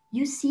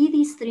 You see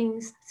these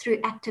things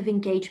through active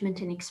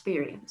engagement and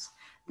experience.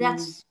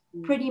 That's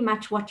pretty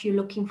much what you're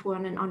looking for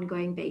on an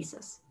ongoing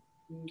basis.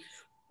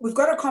 We've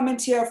got a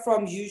comment here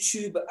from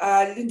YouTube,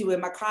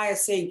 Lindiwe Makaya,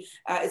 saying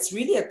it's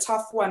really a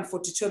tough one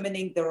for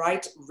determining the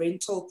right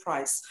rental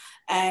price.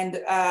 And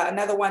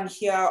another one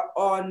here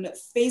on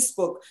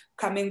Facebook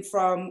coming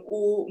from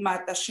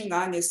Umata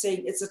Shingane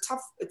saying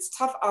it's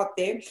tough out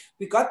there.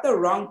 We got the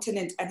wrong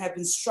tenant and have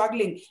been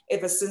struggling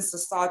ever since the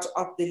start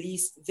of the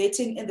lease.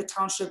 Vetting in the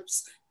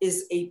townships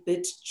is a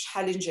bit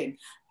challenging.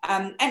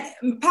 And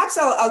perhaps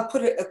I'll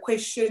put a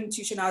question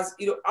to Shanaz.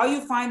 Are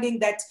you finding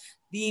that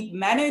the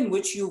manner in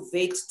which you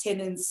vet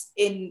tenants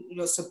in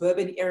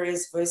suburban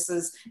areas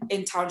versus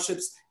in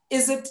townships,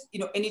 is it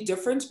any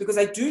different? Because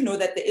I do know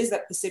that there is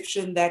that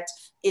perception that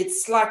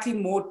it's slightly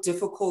more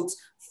difficult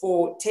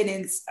for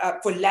tenants,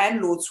 for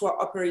landlords who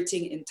are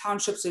operating in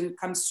townships when it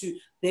comes to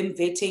them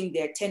vetting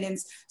their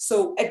tenants.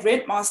 So at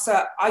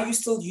Rentmaster, are you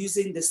still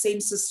using the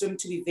same system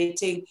to be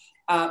vetting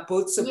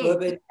both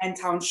suburban and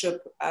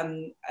township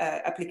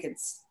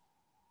applicants?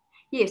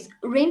 Yes,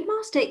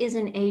 Rentmaster is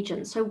an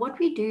agent. So what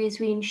we do is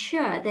we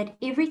ensure that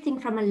everything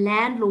from a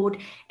landlord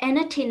and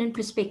a tenant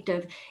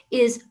perspective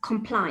is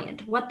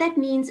compliant. What that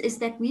means is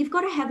that we've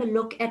got to have a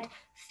look at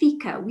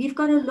FICA, we've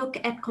got to look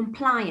at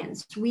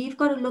compliance, we've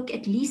got to look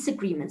at lease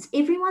agreements.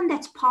 Everyone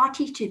that's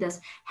party to this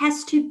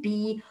has to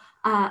be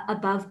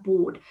above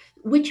board,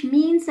 which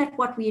means that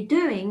what we're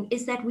doing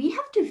is that we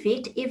have to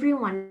vet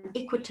everyone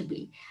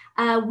equitably.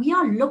 We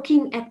are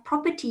looking at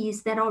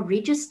properties that are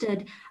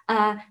registered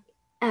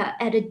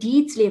at a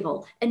deeds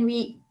level, and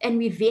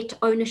we vet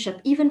ownership,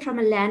 even from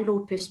a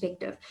landlord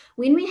perspective.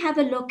 When we have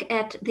a look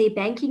at their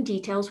banking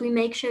details, we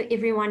make sure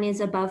everyone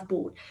is above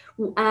board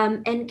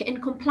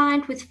and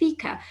compliant with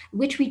FICA,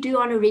 which we do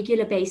on a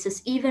regular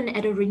basis, even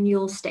at a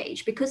renewal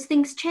stage, because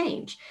things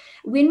change.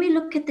 When we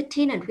look at the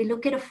tenant, we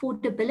look at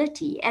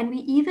affordability, and we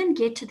even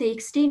get to the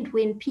extent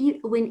when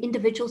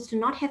individuals do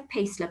not have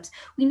pay slips,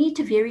 we need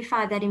to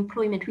verify that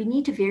employment, we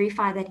need to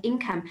verify that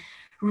income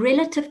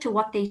relative to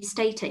what they're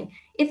stating.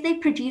 If they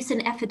produce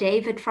an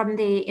affidavit from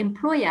their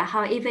employer,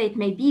 however it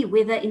may be,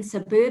 whether in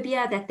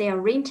suburbia that they are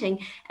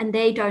renting and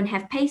they don't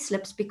have pay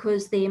slips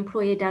because the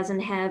employer doesn't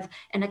have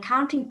an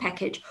accounting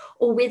package,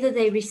 or whether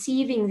they're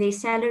receiving their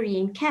salary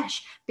in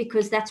cash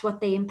because that's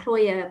what the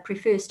employer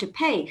prefers to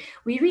pay,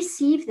 we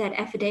receive that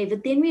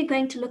affidavit, then we're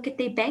going to look at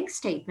their bank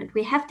statement.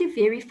 We have to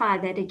verify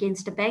that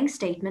against a bank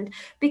statement,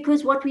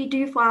 because what we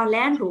do for our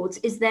landlords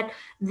is that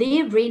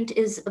their rent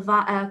is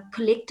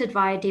collected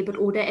via debit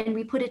order, and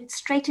we put it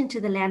straight into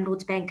the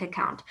landlord's bank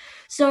account.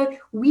 So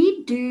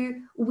we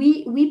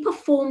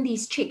perform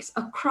these checks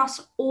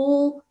across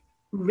all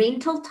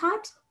rental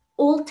types,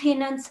 all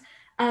tenants,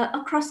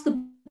 across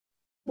the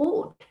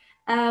board.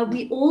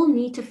 We all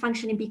need to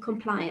function and be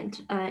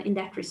compliant in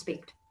that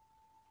respect.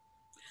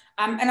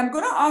 And I'm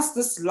going to ask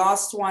this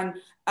last one.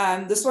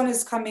 This one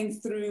is coming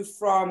through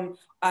from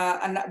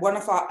one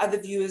of our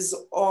other viewers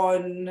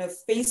on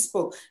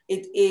Facebook.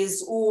 It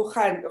is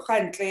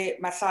Khantle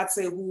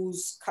Mahlatse,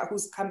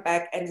 who's come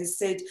back and has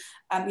said,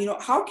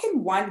 how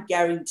can one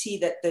guarantee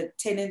that the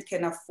tenant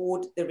can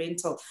afford the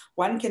rental?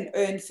 One can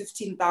earn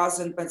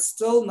 15,000 but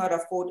still not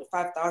afford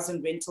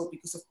 5,000 rental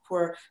because of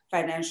poor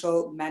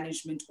financial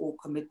management or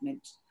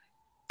commitment.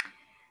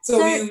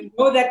 So you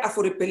know that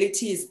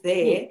affordability is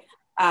there.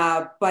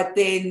 But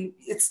then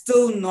it's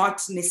still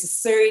not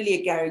necessarily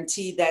a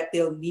guarantee that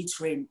they'll meet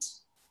rent.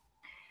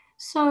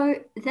 So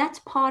that's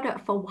part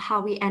of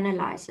how we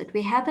analyze it.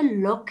 We have a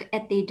look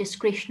at their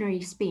discretionary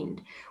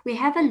spend. We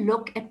have a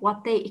look at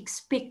what they're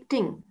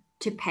expecting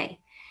to pay.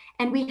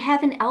 And we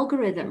have an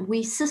algorithm.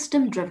 We're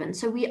system driven.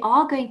 So we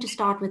are going to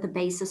start with the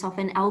basis of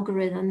an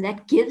algorithm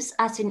that gives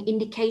us an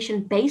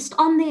indication based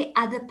on their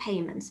other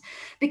payments.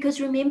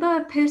 Because remember,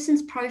 a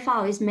person's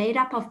profile is made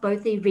up of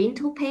both their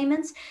rental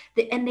payments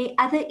and their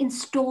other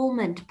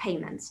installment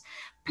payments,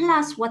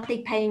 plus what they're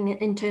paying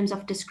in terms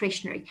of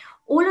discretionary.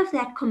 All of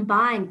that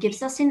combined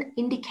gives us an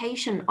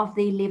indication of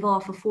their level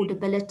of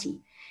affordability.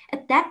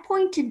 At that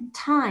point in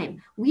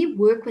time, we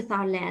work with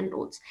our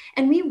landlords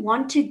and we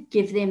want to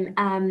give them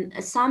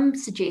some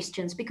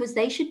suggestions, because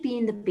they should be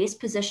in the best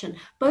position,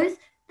 both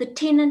the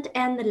tenant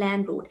and the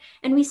landlord.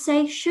 And we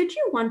say, should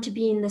you want to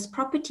be in this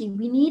property,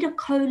 we need a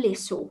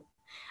co-lessor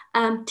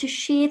to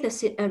share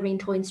this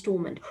rental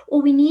installment,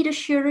 or we need a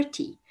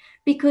surety.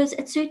 because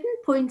at certain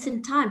points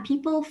in time,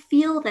 people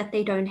feel that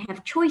they don't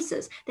have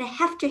choices. They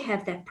have to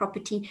have that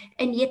property,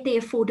 and yet the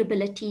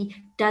affordability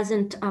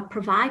doesn't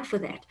provide for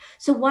that.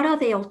 So what are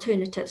the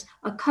alternatives?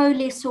 A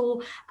co-lessor,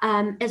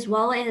 as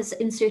well as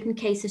in certain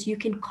cases, you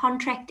can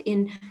contract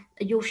in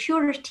your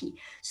surety.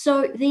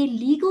 So there are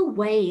legal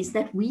ways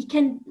that we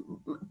can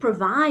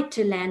provide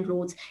to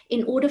landlords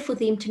in order for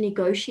them to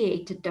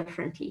negotiate it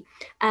differently.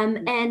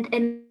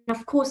 And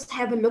of course,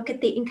 have a look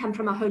at their income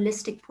from a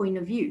holistic point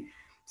of view.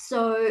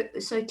 So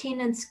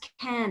tenants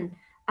can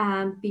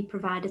be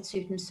provided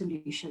certain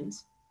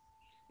solutions.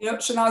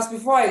 Shanaz,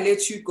 before I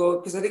let you go,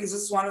 because I think this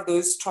is one of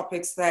those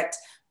topics that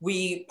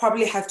we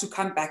probably have to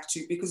come back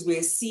to, because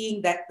we're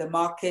seeing that the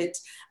market,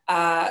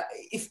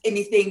 if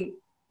anything,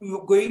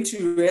 we're going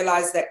to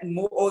realize that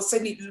more, or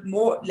certainly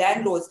more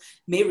landlords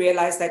may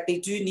realize that they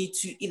do need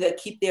to either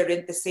keep their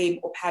rent the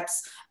same or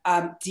perhaps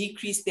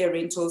decrease their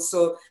rentals.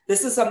 So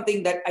this is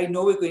something that I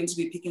know we're going to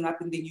be picking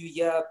up in the new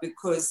year,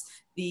 because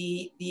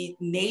the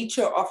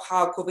nature of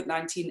how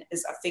COVID-19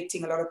 is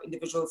affecting a lot of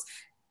individuals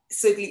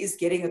certainly is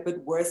getting a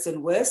bit worse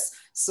and worse.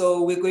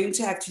 So we're going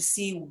to have to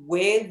see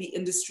where the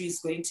industry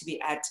is going to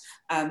be at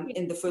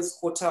in the first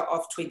quarter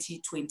of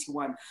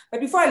 2021.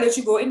 But before I let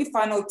you go, any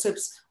final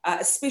tips,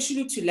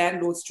 especially to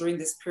landlords during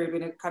this period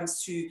when it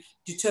comes to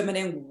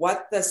determining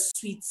what the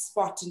sweet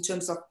spot in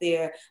terms of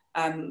their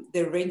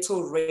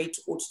rental rate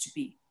ought to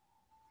be?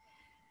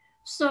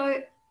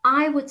 So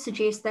I would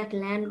suggest that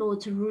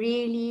landlords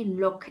really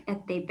look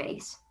at their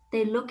base.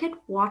 They look at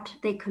what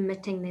they're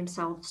committing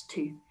themselves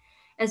to.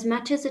 As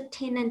much as a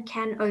tenant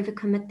can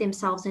overcommit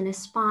themselves and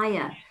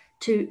aspire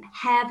to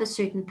have a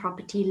certain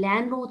property,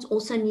 landlords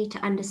also need to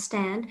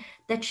understand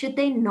that should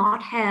they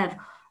not have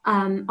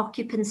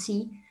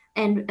occupancy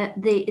and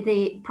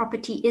the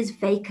property is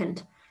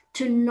vacant,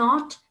 to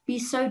not be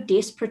so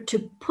desperate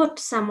to put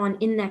someone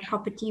in that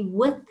property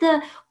with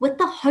the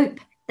hope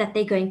that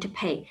they're going to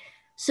pay.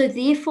 So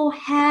therefore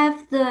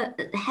have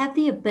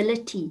the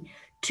ability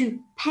to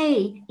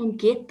pay and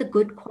get the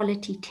good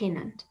quality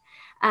tenant.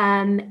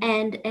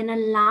 And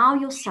allow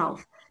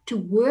yourself to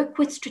work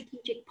with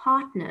strategic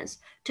partners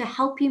to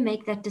help you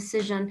make that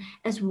decision,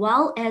 as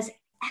well as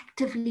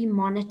actively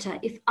monitor.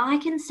 If I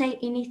can say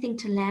anything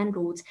to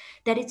landlords,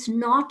 that it's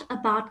not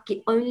about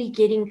only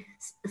getting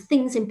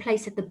things in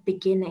place at the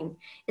beginning.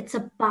 It's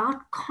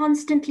about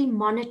constantly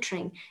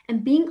monitoring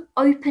and being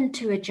open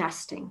to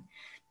adjusting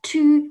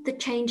to the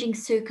changing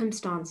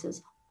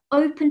circumstances,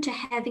 open to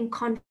having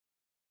conversations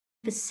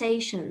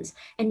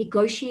and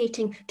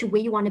negotiating to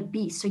where you want to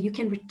be, so you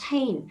can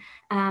retain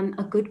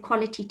a good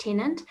quality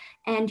tenant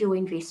and your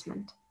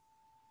investment.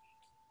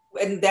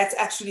 And that's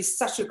actually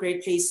such a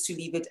great place to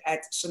leave it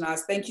at,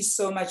 Shanaz. Thank you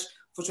so much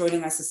for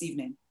joining us this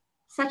evening.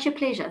 Such a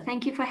pleasure.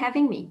 Thank you for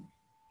having me.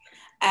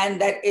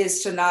 And that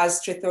is Shanaz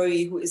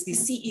Trethoi, who is the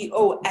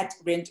CEO at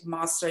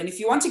Rentmaster. And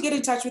if you want to get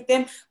in touch with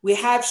them, we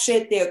have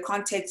shared their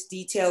contact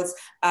details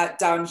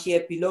down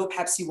here below.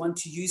 Perhaps you want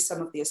to use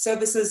some of their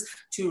services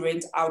to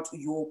rent out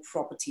your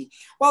property.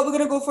 Well, we're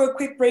going to go for a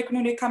quick break.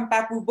 When we come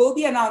back, we will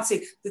be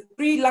announcing the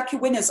 3 lucky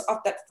winners of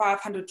that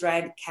 500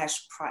 Rand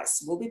cash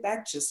prize. We'll be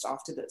back just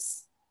after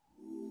this.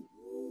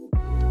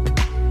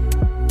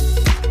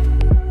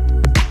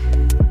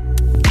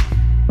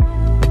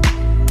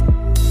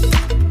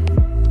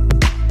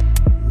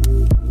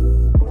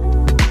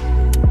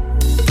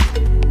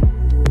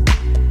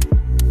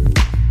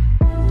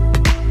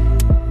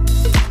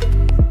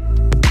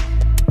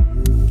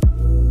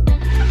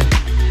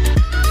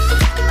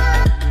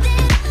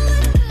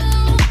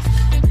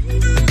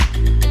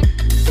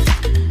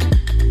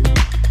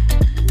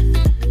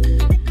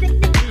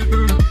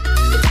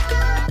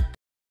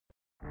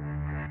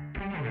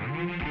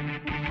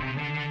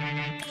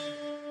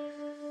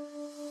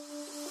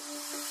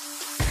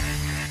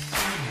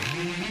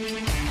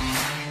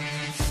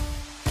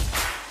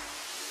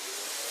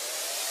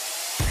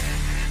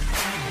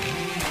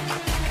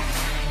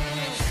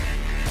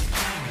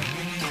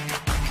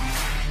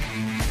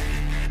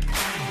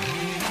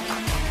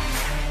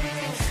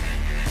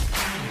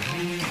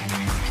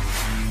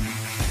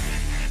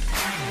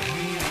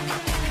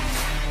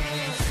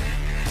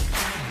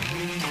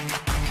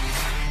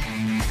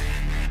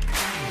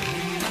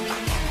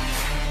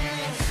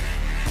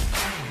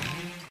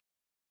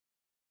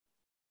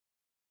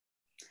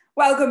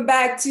 Welcome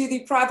back to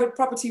the Private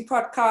Property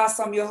Podcast.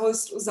 I'm your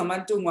host,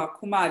 Uzamantungwa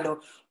Khumalo.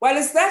 Well,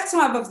 it's that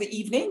time of the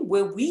evening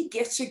where we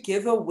get to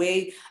give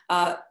away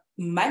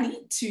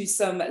money to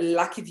some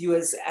lucky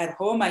viewers at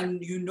home.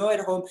 And you know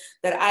at home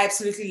that I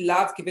absolutely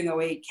love giving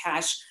away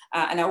cash.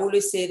 And I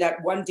always say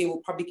that one day we'll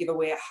probably give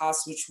away a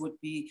house, which would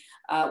be,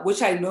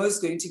 which I know is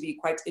going to be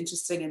quite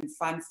interesting and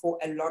fun for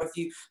a lot of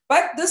you.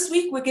 But this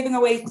week we're giving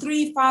away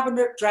 3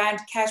 500 Rand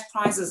cash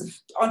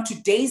prizes on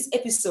today's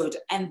episode.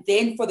 And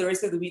then for the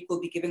rest of the week, we'll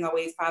be giving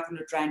away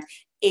 500 Rand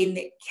in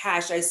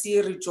cash. I see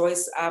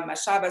Rejoice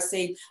Mashaba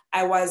saying,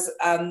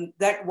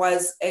 that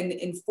was an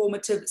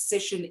informative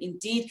session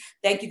indeed.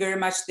 Thank you very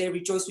much there,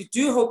 Rejoice. We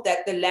do hope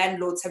that the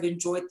landlords have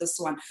enjoyed this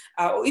one,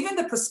 or even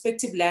the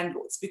prospective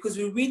landlords, because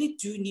we really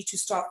do need to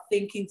start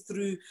thinking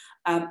through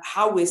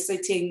how we're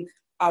setting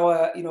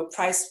our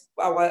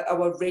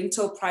our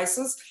rental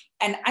prices,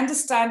 and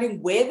understanding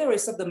where the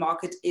rest of the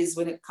market is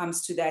when it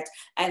comes to that.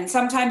 And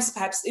sometimes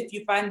perhaps if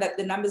you find that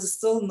the numbers are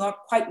still not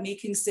quite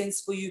making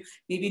sense for you,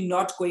 maybe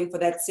not going for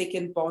that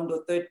second bond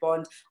or third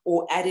bond,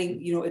 or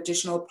adding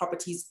additional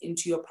properties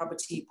into your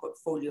property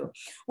portfolio.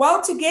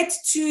 Well, to get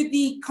to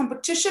the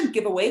competition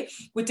giveaway,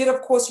 we did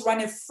of course run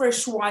a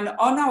fresh one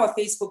on our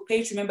Facebook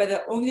page. Remember,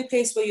 the only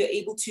place where you're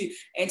able to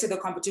enter the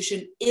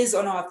competition is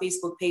on our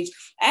Facebook page.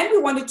 And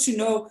we wanted to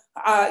know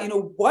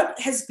what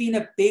has been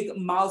a big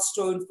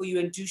milestone for you,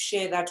 and do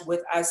share that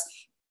with us.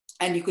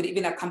 And you could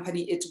even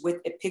accompany it with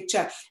a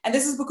picture. And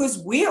this is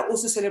because we are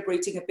also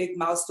celebrating a big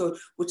milestone,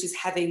 which is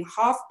having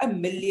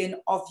 500,000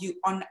 of you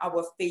on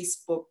our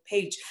Facebook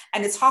page.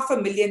 And it's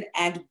 500,000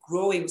 and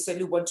growing. We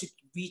certainly want to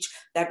reach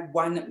that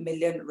 1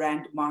 million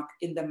rand mark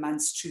in the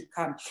months to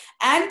come.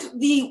 And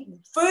the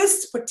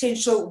first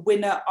potential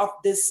winner of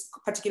this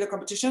particular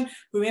competition,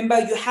 remember,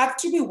 you have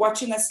to be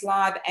watching us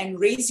live and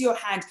raise your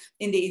hand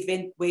in the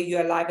event where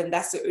you're live, and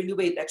that's the only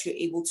way that you're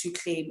able to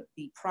claim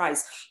the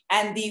prize.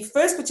 And the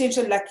first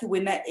potential lucky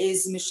winner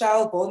is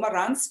Michelle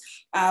Bolmarans,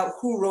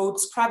 who wrote,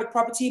 "Private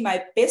property,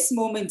 my best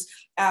moment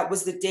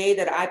was the day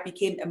that I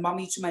became a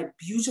mommy to my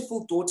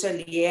beautiful daughter,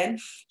 Leanne.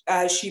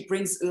 She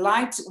brings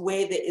light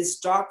where there is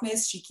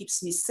darkness. She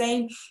keeps me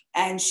sane,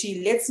 and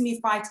she lets me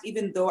fight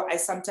even though I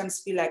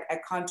sometimes feel like I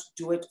can't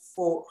do it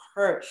for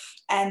her."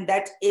 And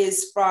that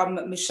is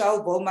from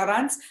Michelle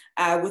Bolmarans,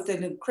 with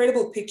an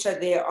incredible picture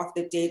there of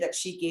the day that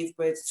she gave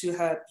birth to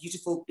her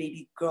beautiful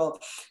baby girl.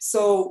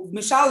 So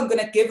Michelle, I'm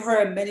going to give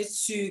her a minute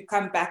to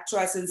come back to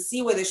us and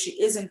see whether she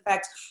is in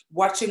fact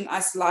watching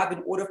us live,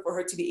 in order for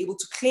her to be able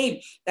to claim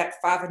that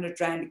 500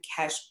 Rand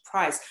cash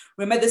prize.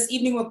 Remember, this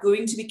evening we're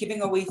going to be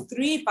giving away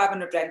 3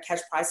 500 Rand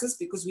cash prizes,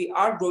 because we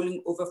are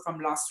rolling over from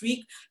last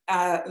week.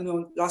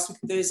 Last week,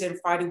 Thursday and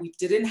Friday, we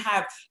didn't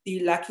have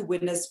the lucky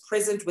winners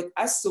present with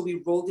us, so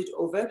we rolled it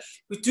over.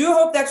 We do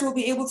hope that we'll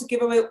be able to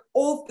give away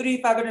all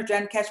 3 500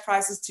 Rand cash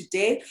prizes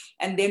today,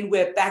 and then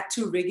we're back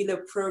to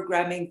regular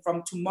programming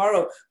from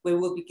tomorrow, where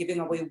we'll be giving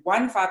away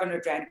 1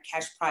 500 Rand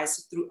cash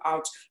prize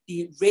throughout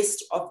the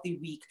rest of the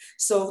week.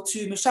 So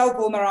to Michelle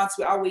Bolmarans,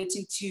 we are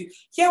waiting to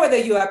hear whether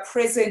you are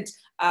present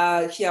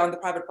here on the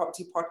Private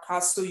Property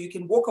Podcast, so you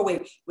can walk away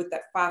with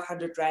that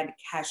 500 Rand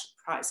cash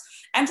prize.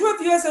 And to our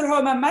viewers at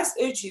home, I must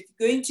urge you, if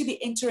you're going to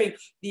be entering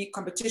the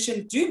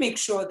competition, do make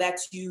sure that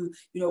you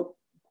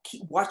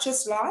watch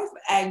us live,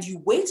 and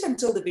you wait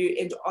until the very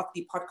end of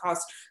the podcast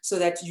so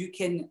that you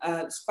can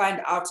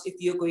find out if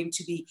you're going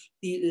to be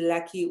the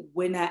lucky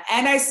winner.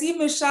 And I see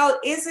Michelle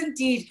is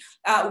indeed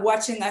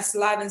watching us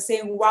live and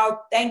saying,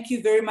 "Wow, thank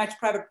you very much,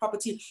 Private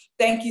Property.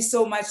 Thank you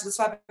so much. This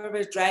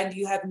 500 Rand,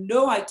 you have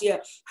no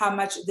idea how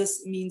much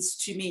this means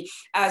to me."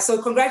 So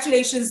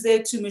congratulations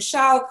there to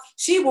Michelle.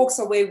 She walks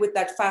away with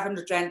that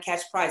 500 Rand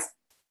cash prize.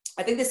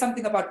 I think there's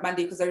something about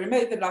Monday, because I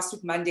remember even last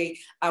week, Monday,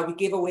 we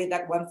gave away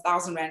that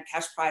 1,000 Rand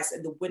cash prize,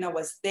 and the winner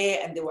was there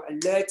and they were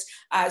alert.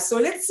 So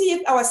let's see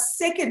if our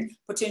second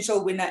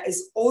potential winner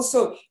is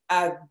also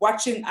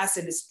watching us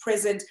and is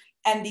present.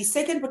 And the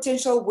second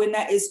potential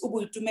winner is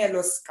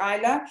Ubuitumelo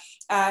Skylar.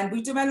 And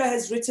Ubuitumelo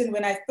has written,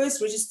 "When I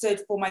first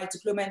registered for my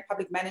diploma in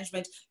public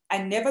management, I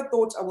never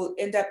thought I will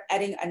end up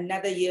adding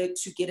another year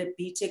to get a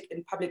BTech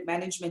in public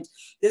management.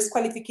 This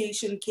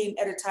qualification came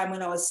at a time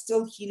when I was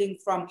still healing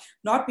from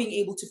not being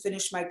able to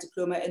finish my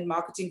diploma in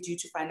marketing due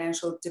to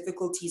financial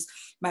difficulties.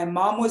 My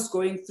mom was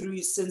going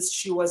through, since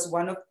she was the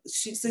one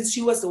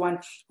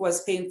who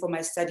was paying for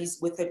my studies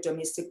with her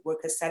domestic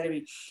worker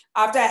salary.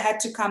 After I had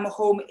to come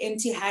home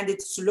empty-handed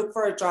to look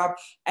for a job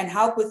and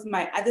help with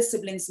my other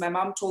siblings, my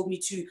mom told me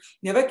to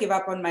never give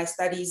up on my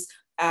studies.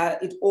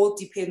 It all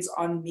depends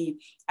on me.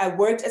 I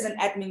worked as an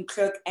admin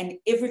clerk, and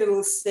every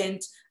little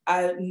cent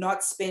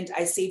not spent,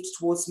 I saved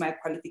towards my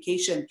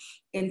qualification.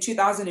 In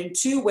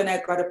 2002, when I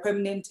got a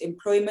permanent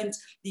employment,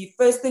 the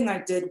first thing I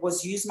did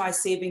was use my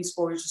savings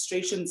for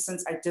registration,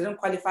 since I didn't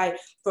qualify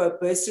for a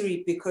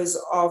bursary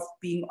because of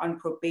being on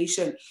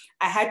probation.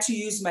 I had to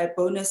use my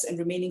bonus and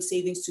remaining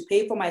savings to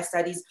pay for my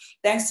studies.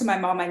 Thanks to my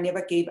mom, I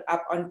never gave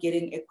up on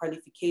getting a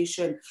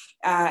qualification.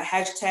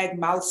 Hashtag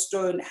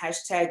milestone,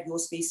 hashtag your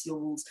space, your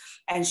rules."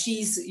 And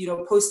she's,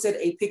 posted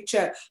a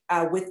picture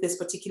with this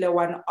particular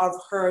one of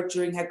her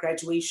during her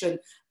graduation.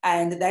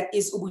 And that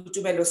is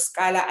Ubuitumelo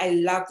Skylar. I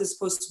love this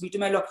post,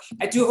 Ubuitumelo.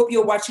 I do hope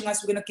you're watching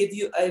us. We're going to give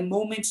you a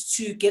moment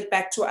to get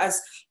back to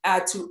us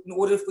in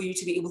order for you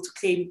to be able to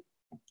claim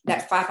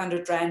that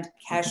 500 Rand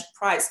cash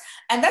prize.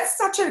 And that's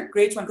such a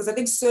great one, because I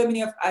think so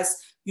many of us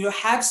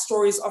have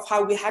stories of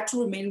how we had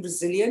to remain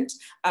resilient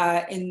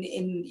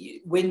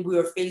when we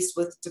were faced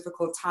with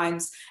difficult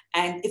times.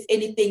 And if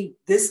anything,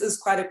 this is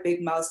quite a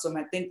big milestone.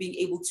 I think being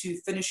able to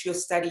finish your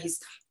studies,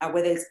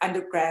 whether it's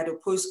undergrad or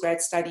postgrad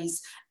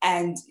studies,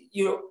 and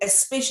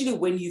especially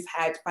when you've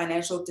had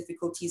financial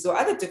difficulties or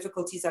other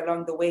difficulties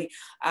along the way,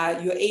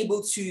 you're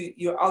able to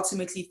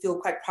ultimately feel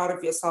quite proud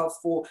of yourself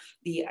for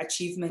the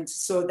achievement.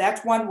 So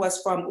that one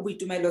was from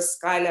Ubitumelo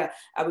Skylar.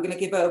 We're going to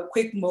give her a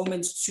quick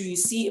moment to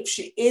see if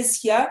she is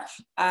here,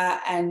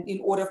 and in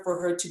order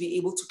for her to be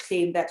able to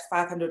claim that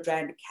 500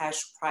 Rand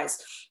cash prize.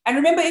 And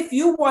remember, if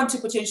you want to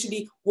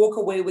potentially walk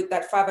away with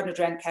that 500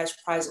 Rand cash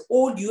prize,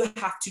 all you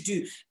have to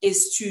do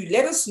is to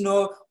let us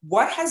know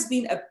what has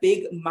been a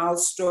big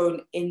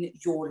milestone in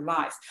your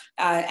life.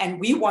 And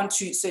we want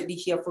to certainly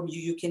hear from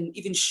you. You can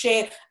even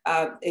share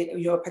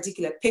your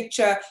particular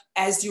picture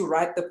as you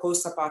write the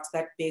post about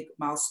that big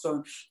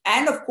milestone.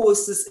 And of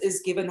course, this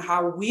is given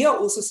how we are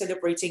also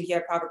celebrating here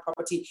at Private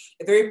Property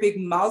a very big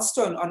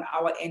milestone on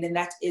our end, and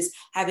that is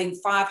having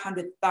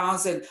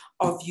 500,000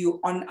 of you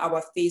on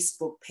our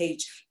Facebook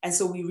page. And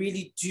so we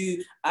really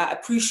do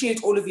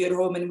appreciate all of you at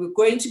home, and we're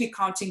going to be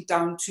counting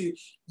down to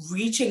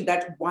reaching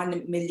that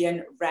 1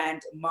 million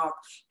Rand mark.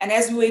 And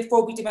as we wait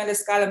for Ubitumelo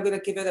Skylar, I'm going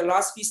to give her the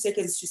last few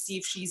seconds to see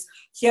if she's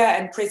here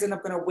and present. I'm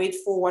going to wait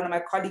for one of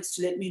my colleagues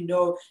to let me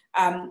know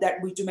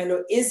that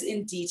Ubitumelo is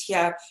indeed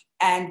here,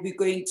 and we're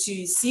going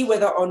to see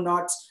whether or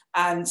not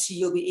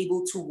she'll be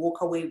able to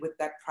walk away with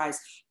that prize.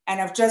 And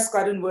I've just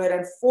gotten word,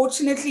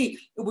 unfortunately,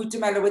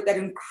 Ubitumelo with that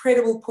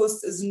incredible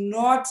post is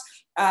not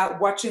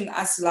watching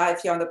us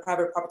live here on the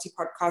Private Property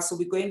Podcast. So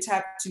we're going to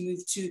have to move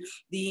to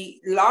the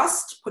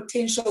last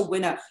potential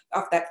winner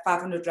of that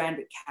 500 Rand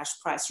cash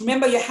prize.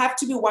 Remember, you have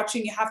to be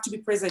watching, you have to be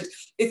present.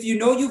 If you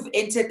know you've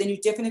entered, then you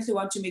definitely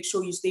want to make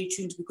sure you stay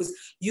tuned, because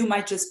you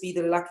might just be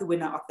the lucky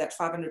winner of that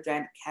 500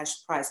 Rand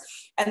cash prize.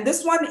 And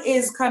this one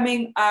is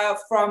coming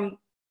from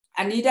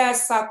Anita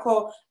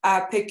Sako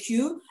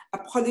Peku.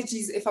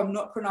 Apologies if I'm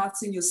not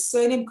pronouncing your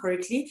surname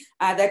correctly.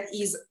 That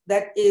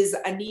is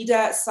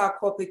Anita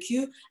Sako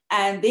Peku.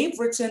 And they've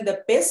written,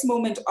 the best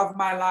moment of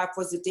my life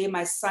was the day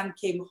my son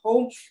came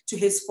home to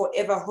his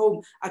forever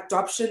home.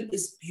 Adoption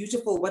is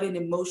beautiful. What an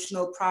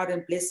emotional, proud,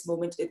 and blessed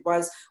moment it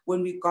was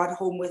when we got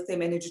home with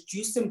him and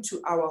introduced him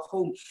to our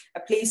home,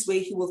 a place where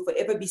he will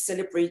forever be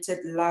celebrated,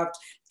 loved,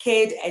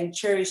 cared, and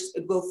cherished.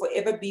 It will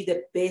forever be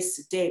the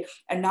best day.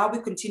 And now we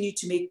continue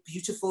to make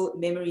beautiful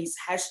memories.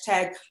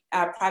 Hashtag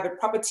Private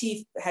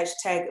Property,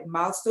 hashtag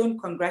milestone.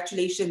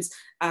 Congratulations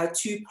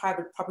to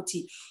Private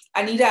Property.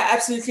 Anita, I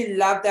absolutely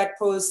love that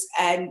post,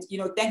 and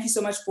thank you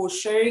so much for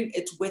sharing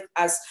it with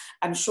us.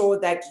 I'm sure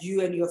that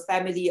you and your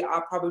family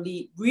are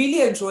probably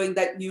really enjoying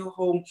that new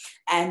home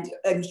and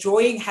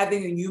enjoying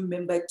having a new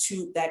member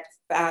to that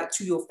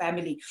to your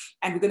family.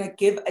 And we're going to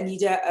give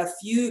Anita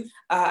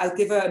I'll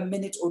give her a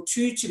minute or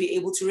two to be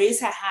able to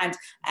raise her hand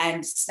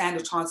and stand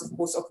a chance, of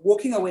course, of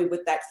walking away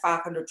with that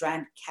 500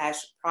 Rand cash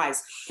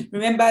prize.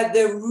 Remember,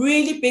 the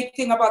really big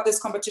thing about this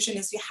competition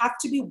is you have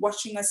to be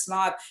watching us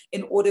live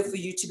in order for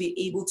you to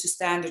be able to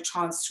stand a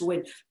chance to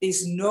win.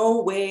 There's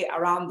no way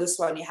around this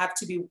one. You have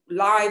to be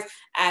live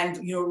and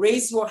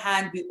raise your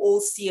hand. We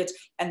all see it,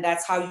 and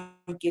that's how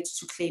you get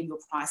to claim your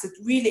prize. It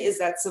really is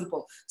that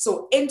simple.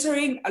 So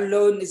entering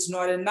alone is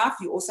not enough.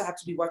 You also have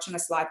to be watching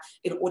us live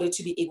in order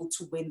to be able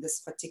to win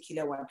this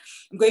particular one.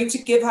 I'm going to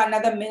give her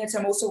another minute.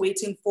 I'm also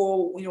waiting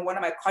for one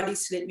of my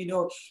colleagues to let me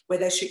know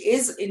whether she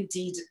is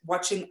indeed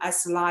watching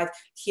us live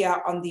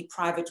here on the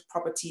Private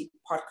Property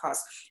Podcast.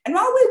 And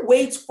while we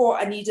wait for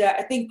Anita,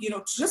 I think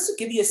just to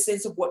give you a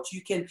sense of what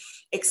you can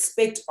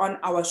expect on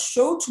our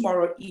show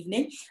tomorrow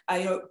evening.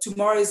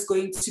 Tomorrow is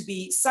going to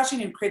be such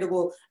an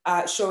incredible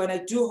show, and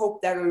I do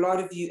hope that a lot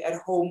of you at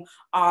home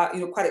are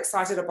quite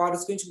excited about it.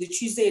 It's going to be the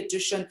Tuesday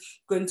edition,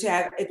 going to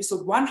have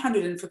episode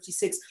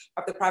 156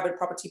 of the Private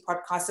Property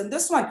Podcast, and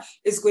this one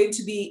is going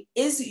to be,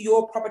 is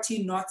your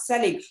property not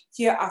selling?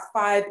 Here are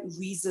 5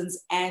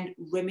 reasons and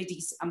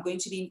remedies. I'm going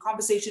to be in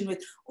conversation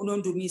with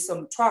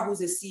Unondumiso Mtwa, who's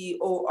the CEO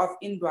of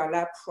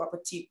Indwala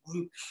Property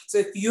Group. So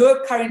if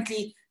you're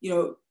currently,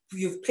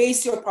 you've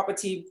placed your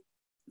property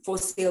for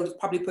sale, you've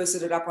probably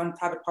posted it up on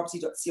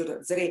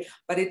privateproperty.co.za,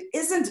 but it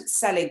isn't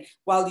selling,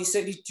 well, you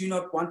certainly do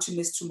not want to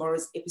miss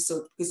tomorrow's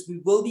episode, because we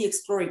will be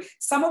exploring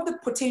some of the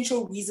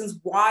potential reasons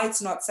why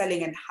it's not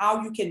selling and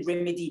how you can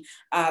remedy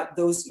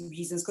those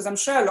reasons. Because I'm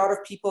sure a lot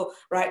of people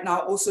right now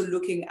also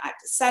looking at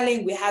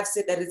selling. We have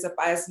said that it's a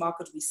buyer's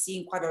market. We're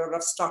seeing quite a lot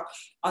of stock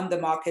on the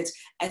market.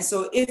 And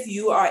so if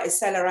you are a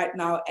seller right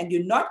now and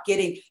you're not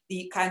getting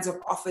the kinds of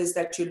offers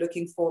that you're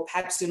looking for,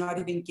 perhaps you're not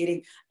even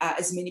getting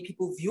as many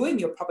people viewing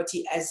your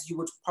property as you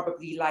would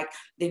probably like,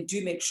 then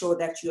do make sure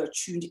that you are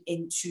tuned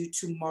into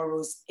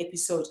tomorrow's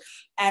episode.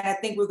 And I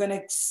think we're going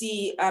to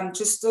see,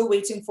 just still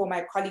waiting for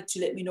my colleague to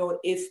let me know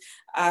if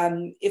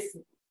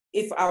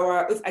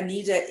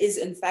Anita is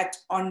in fact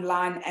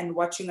online and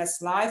watching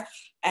us live,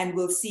 and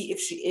we'll see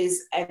if she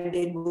is, and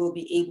then we'll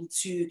be able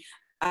to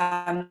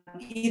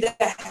either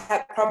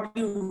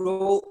probably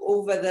roll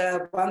over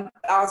the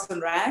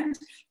 1,000 Rand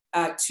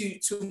to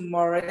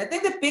tomorrow. And I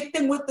think the big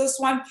thing with this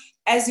one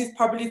as you've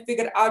probably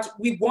figured out,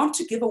 we want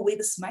to give away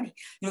this money.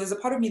 You know, there's a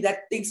part of me that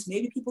thinks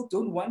maybe people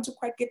don't want to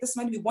quite get this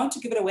money. We want to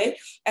give it away.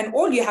 And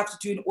all you have to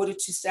do in order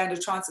to stand a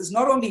chance is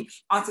not only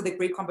answer the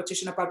great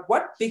competition about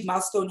what big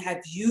milestone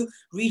have you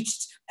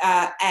reached,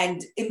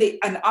 and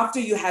after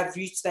you have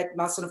reached that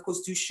milestone, of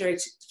course, do share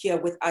it here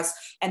with us,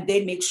 and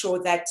then make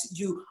sure that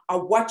you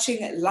are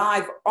watching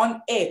live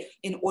on air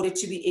in order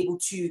to be able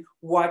to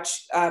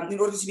watch, in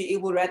order to be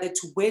able rather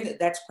to win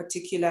that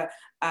particular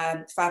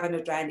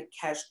 500 Rand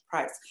cash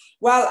prize.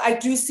 Well, I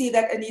do see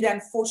that Anita,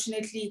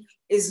 unfortunately,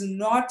 is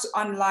not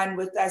online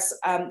with us.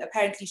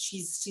 Apparently,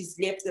 she's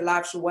left the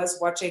live. She was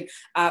watching,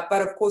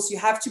 but of course, you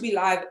have to be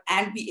live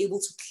and be able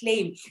to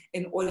claim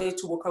in order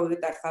to walk away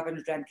with that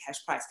 500 Rand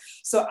cash prize.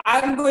 So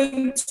I'm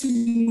going to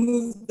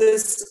move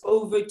this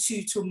over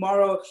to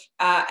tomorrow,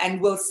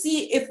 and we'll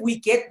see if we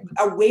get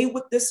away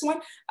with this one.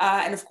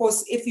 And of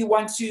course, if you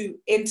want to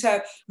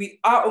enter, we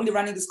are only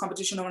running this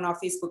competition on our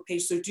Facebook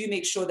page. So do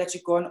make sure that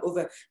you go on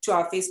over to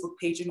our Facebook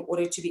page in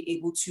order to be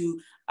able to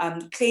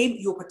claim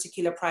your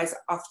particular prize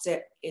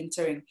after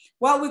entering.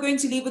 Well, we're going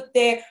to leave it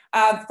there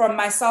from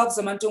myself,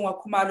 Zamantungwa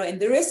Khumalo,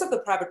 and the rest of the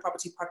Private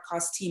Property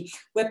Podcast team.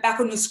 We're back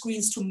on your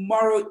screens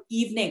tomorrow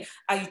evening.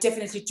 You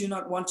definitely do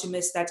not want to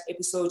miss that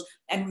episode,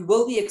 and we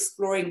will be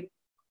exploring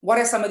what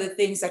are some of the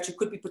things that you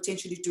could be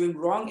potentially doing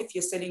wrong if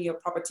you're selling your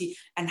property,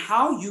 and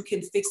how you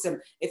can fix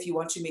them if you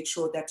want to make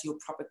sure that your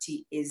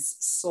property is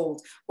sold.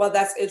 Well,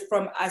 that's it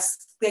from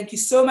us. Thank you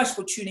so much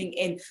for tuning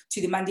in to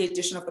the Monday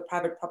edition of the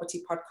Private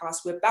Property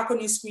Podcast. We're back on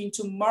your screen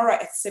tomorrow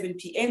at 7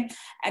 p.m.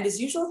 And as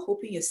usual,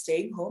 hoping you're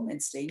staying home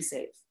and staying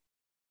safe.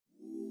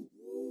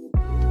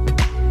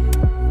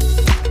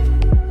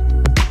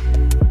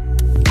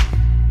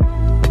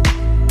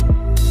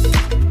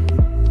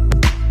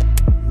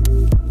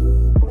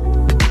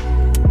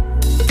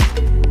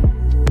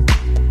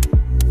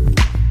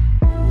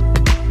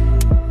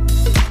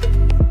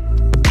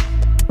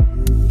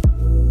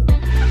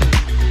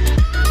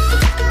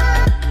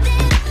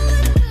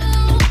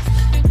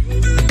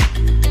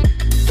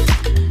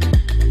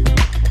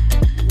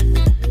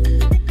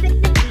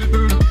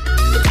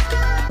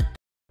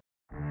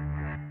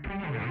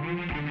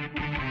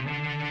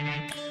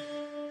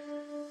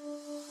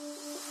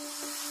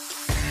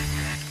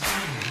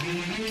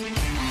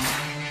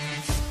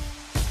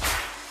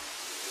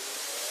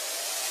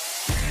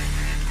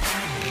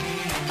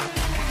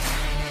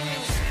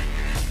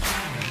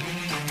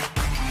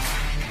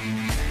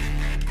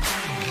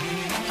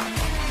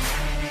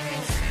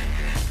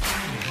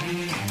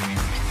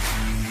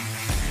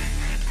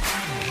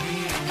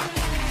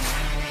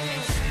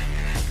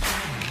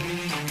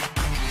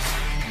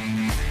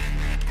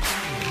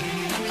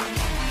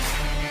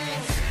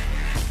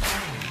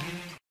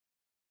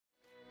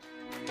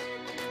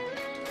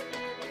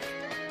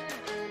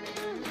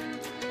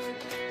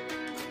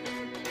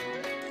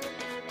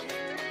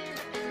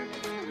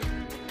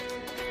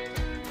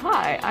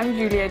 Hi, I'm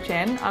Julia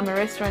Chen. I'm a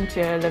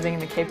restaurateur living in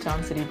the Cape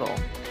Town City Bowl.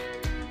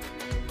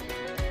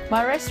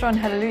 My restaurant,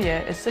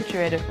 Hallelujah, is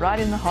situated right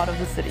in the heart of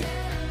the city.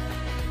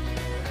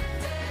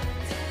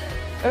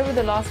 Over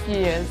the last few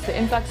years, the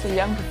influx of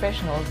young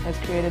professionals has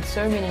created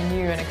so many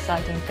new and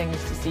exciting things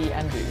to see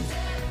and do.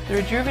 The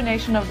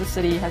rejuvenation of the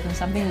city has been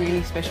something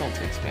really special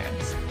to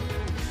experience.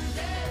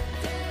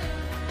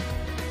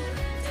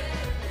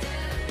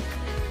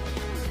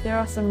 There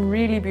are some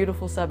really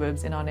beautiful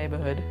suburbs in our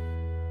neighborhood.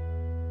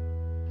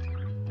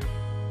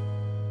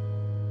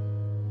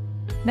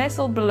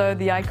 Nestled below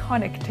the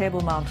iconic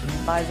Table Mountain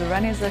lies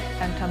Oranienburg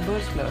and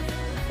Tamboerskloof,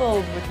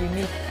 filled with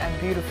unique and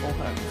beautiful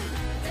homes.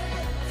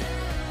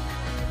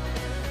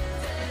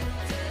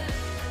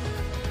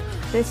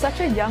 There's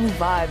such a young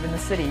vibe in the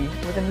city,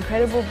 with an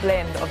incredible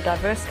blend of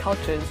diverse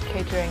cultures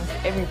catering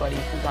to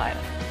everybody's desire.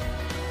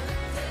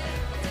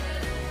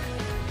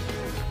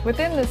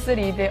 Within the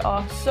city, there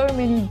are so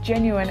many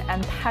genuine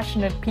and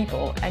passionate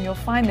people, and you'll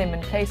find them in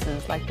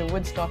places like the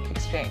Woodstock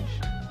Exchange,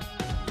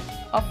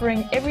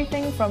 offering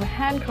everything from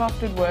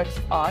handcrafted works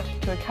of art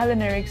to a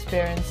culinary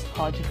experience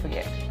hard to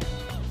forget.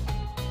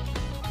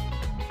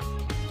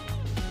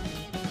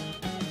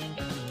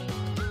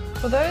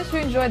 For those who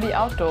enjoy the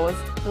outdoors,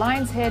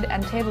 Lion's Head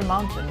and Table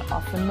Mountain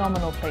are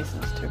phenomenal places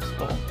to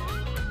explore.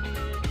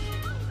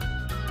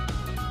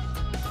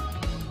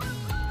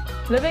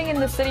 Living in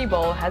the City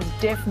Bowl has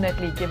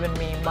definitely given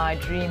me my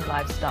dream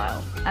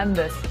lifestyle, and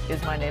this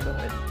is my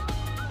neighborhood.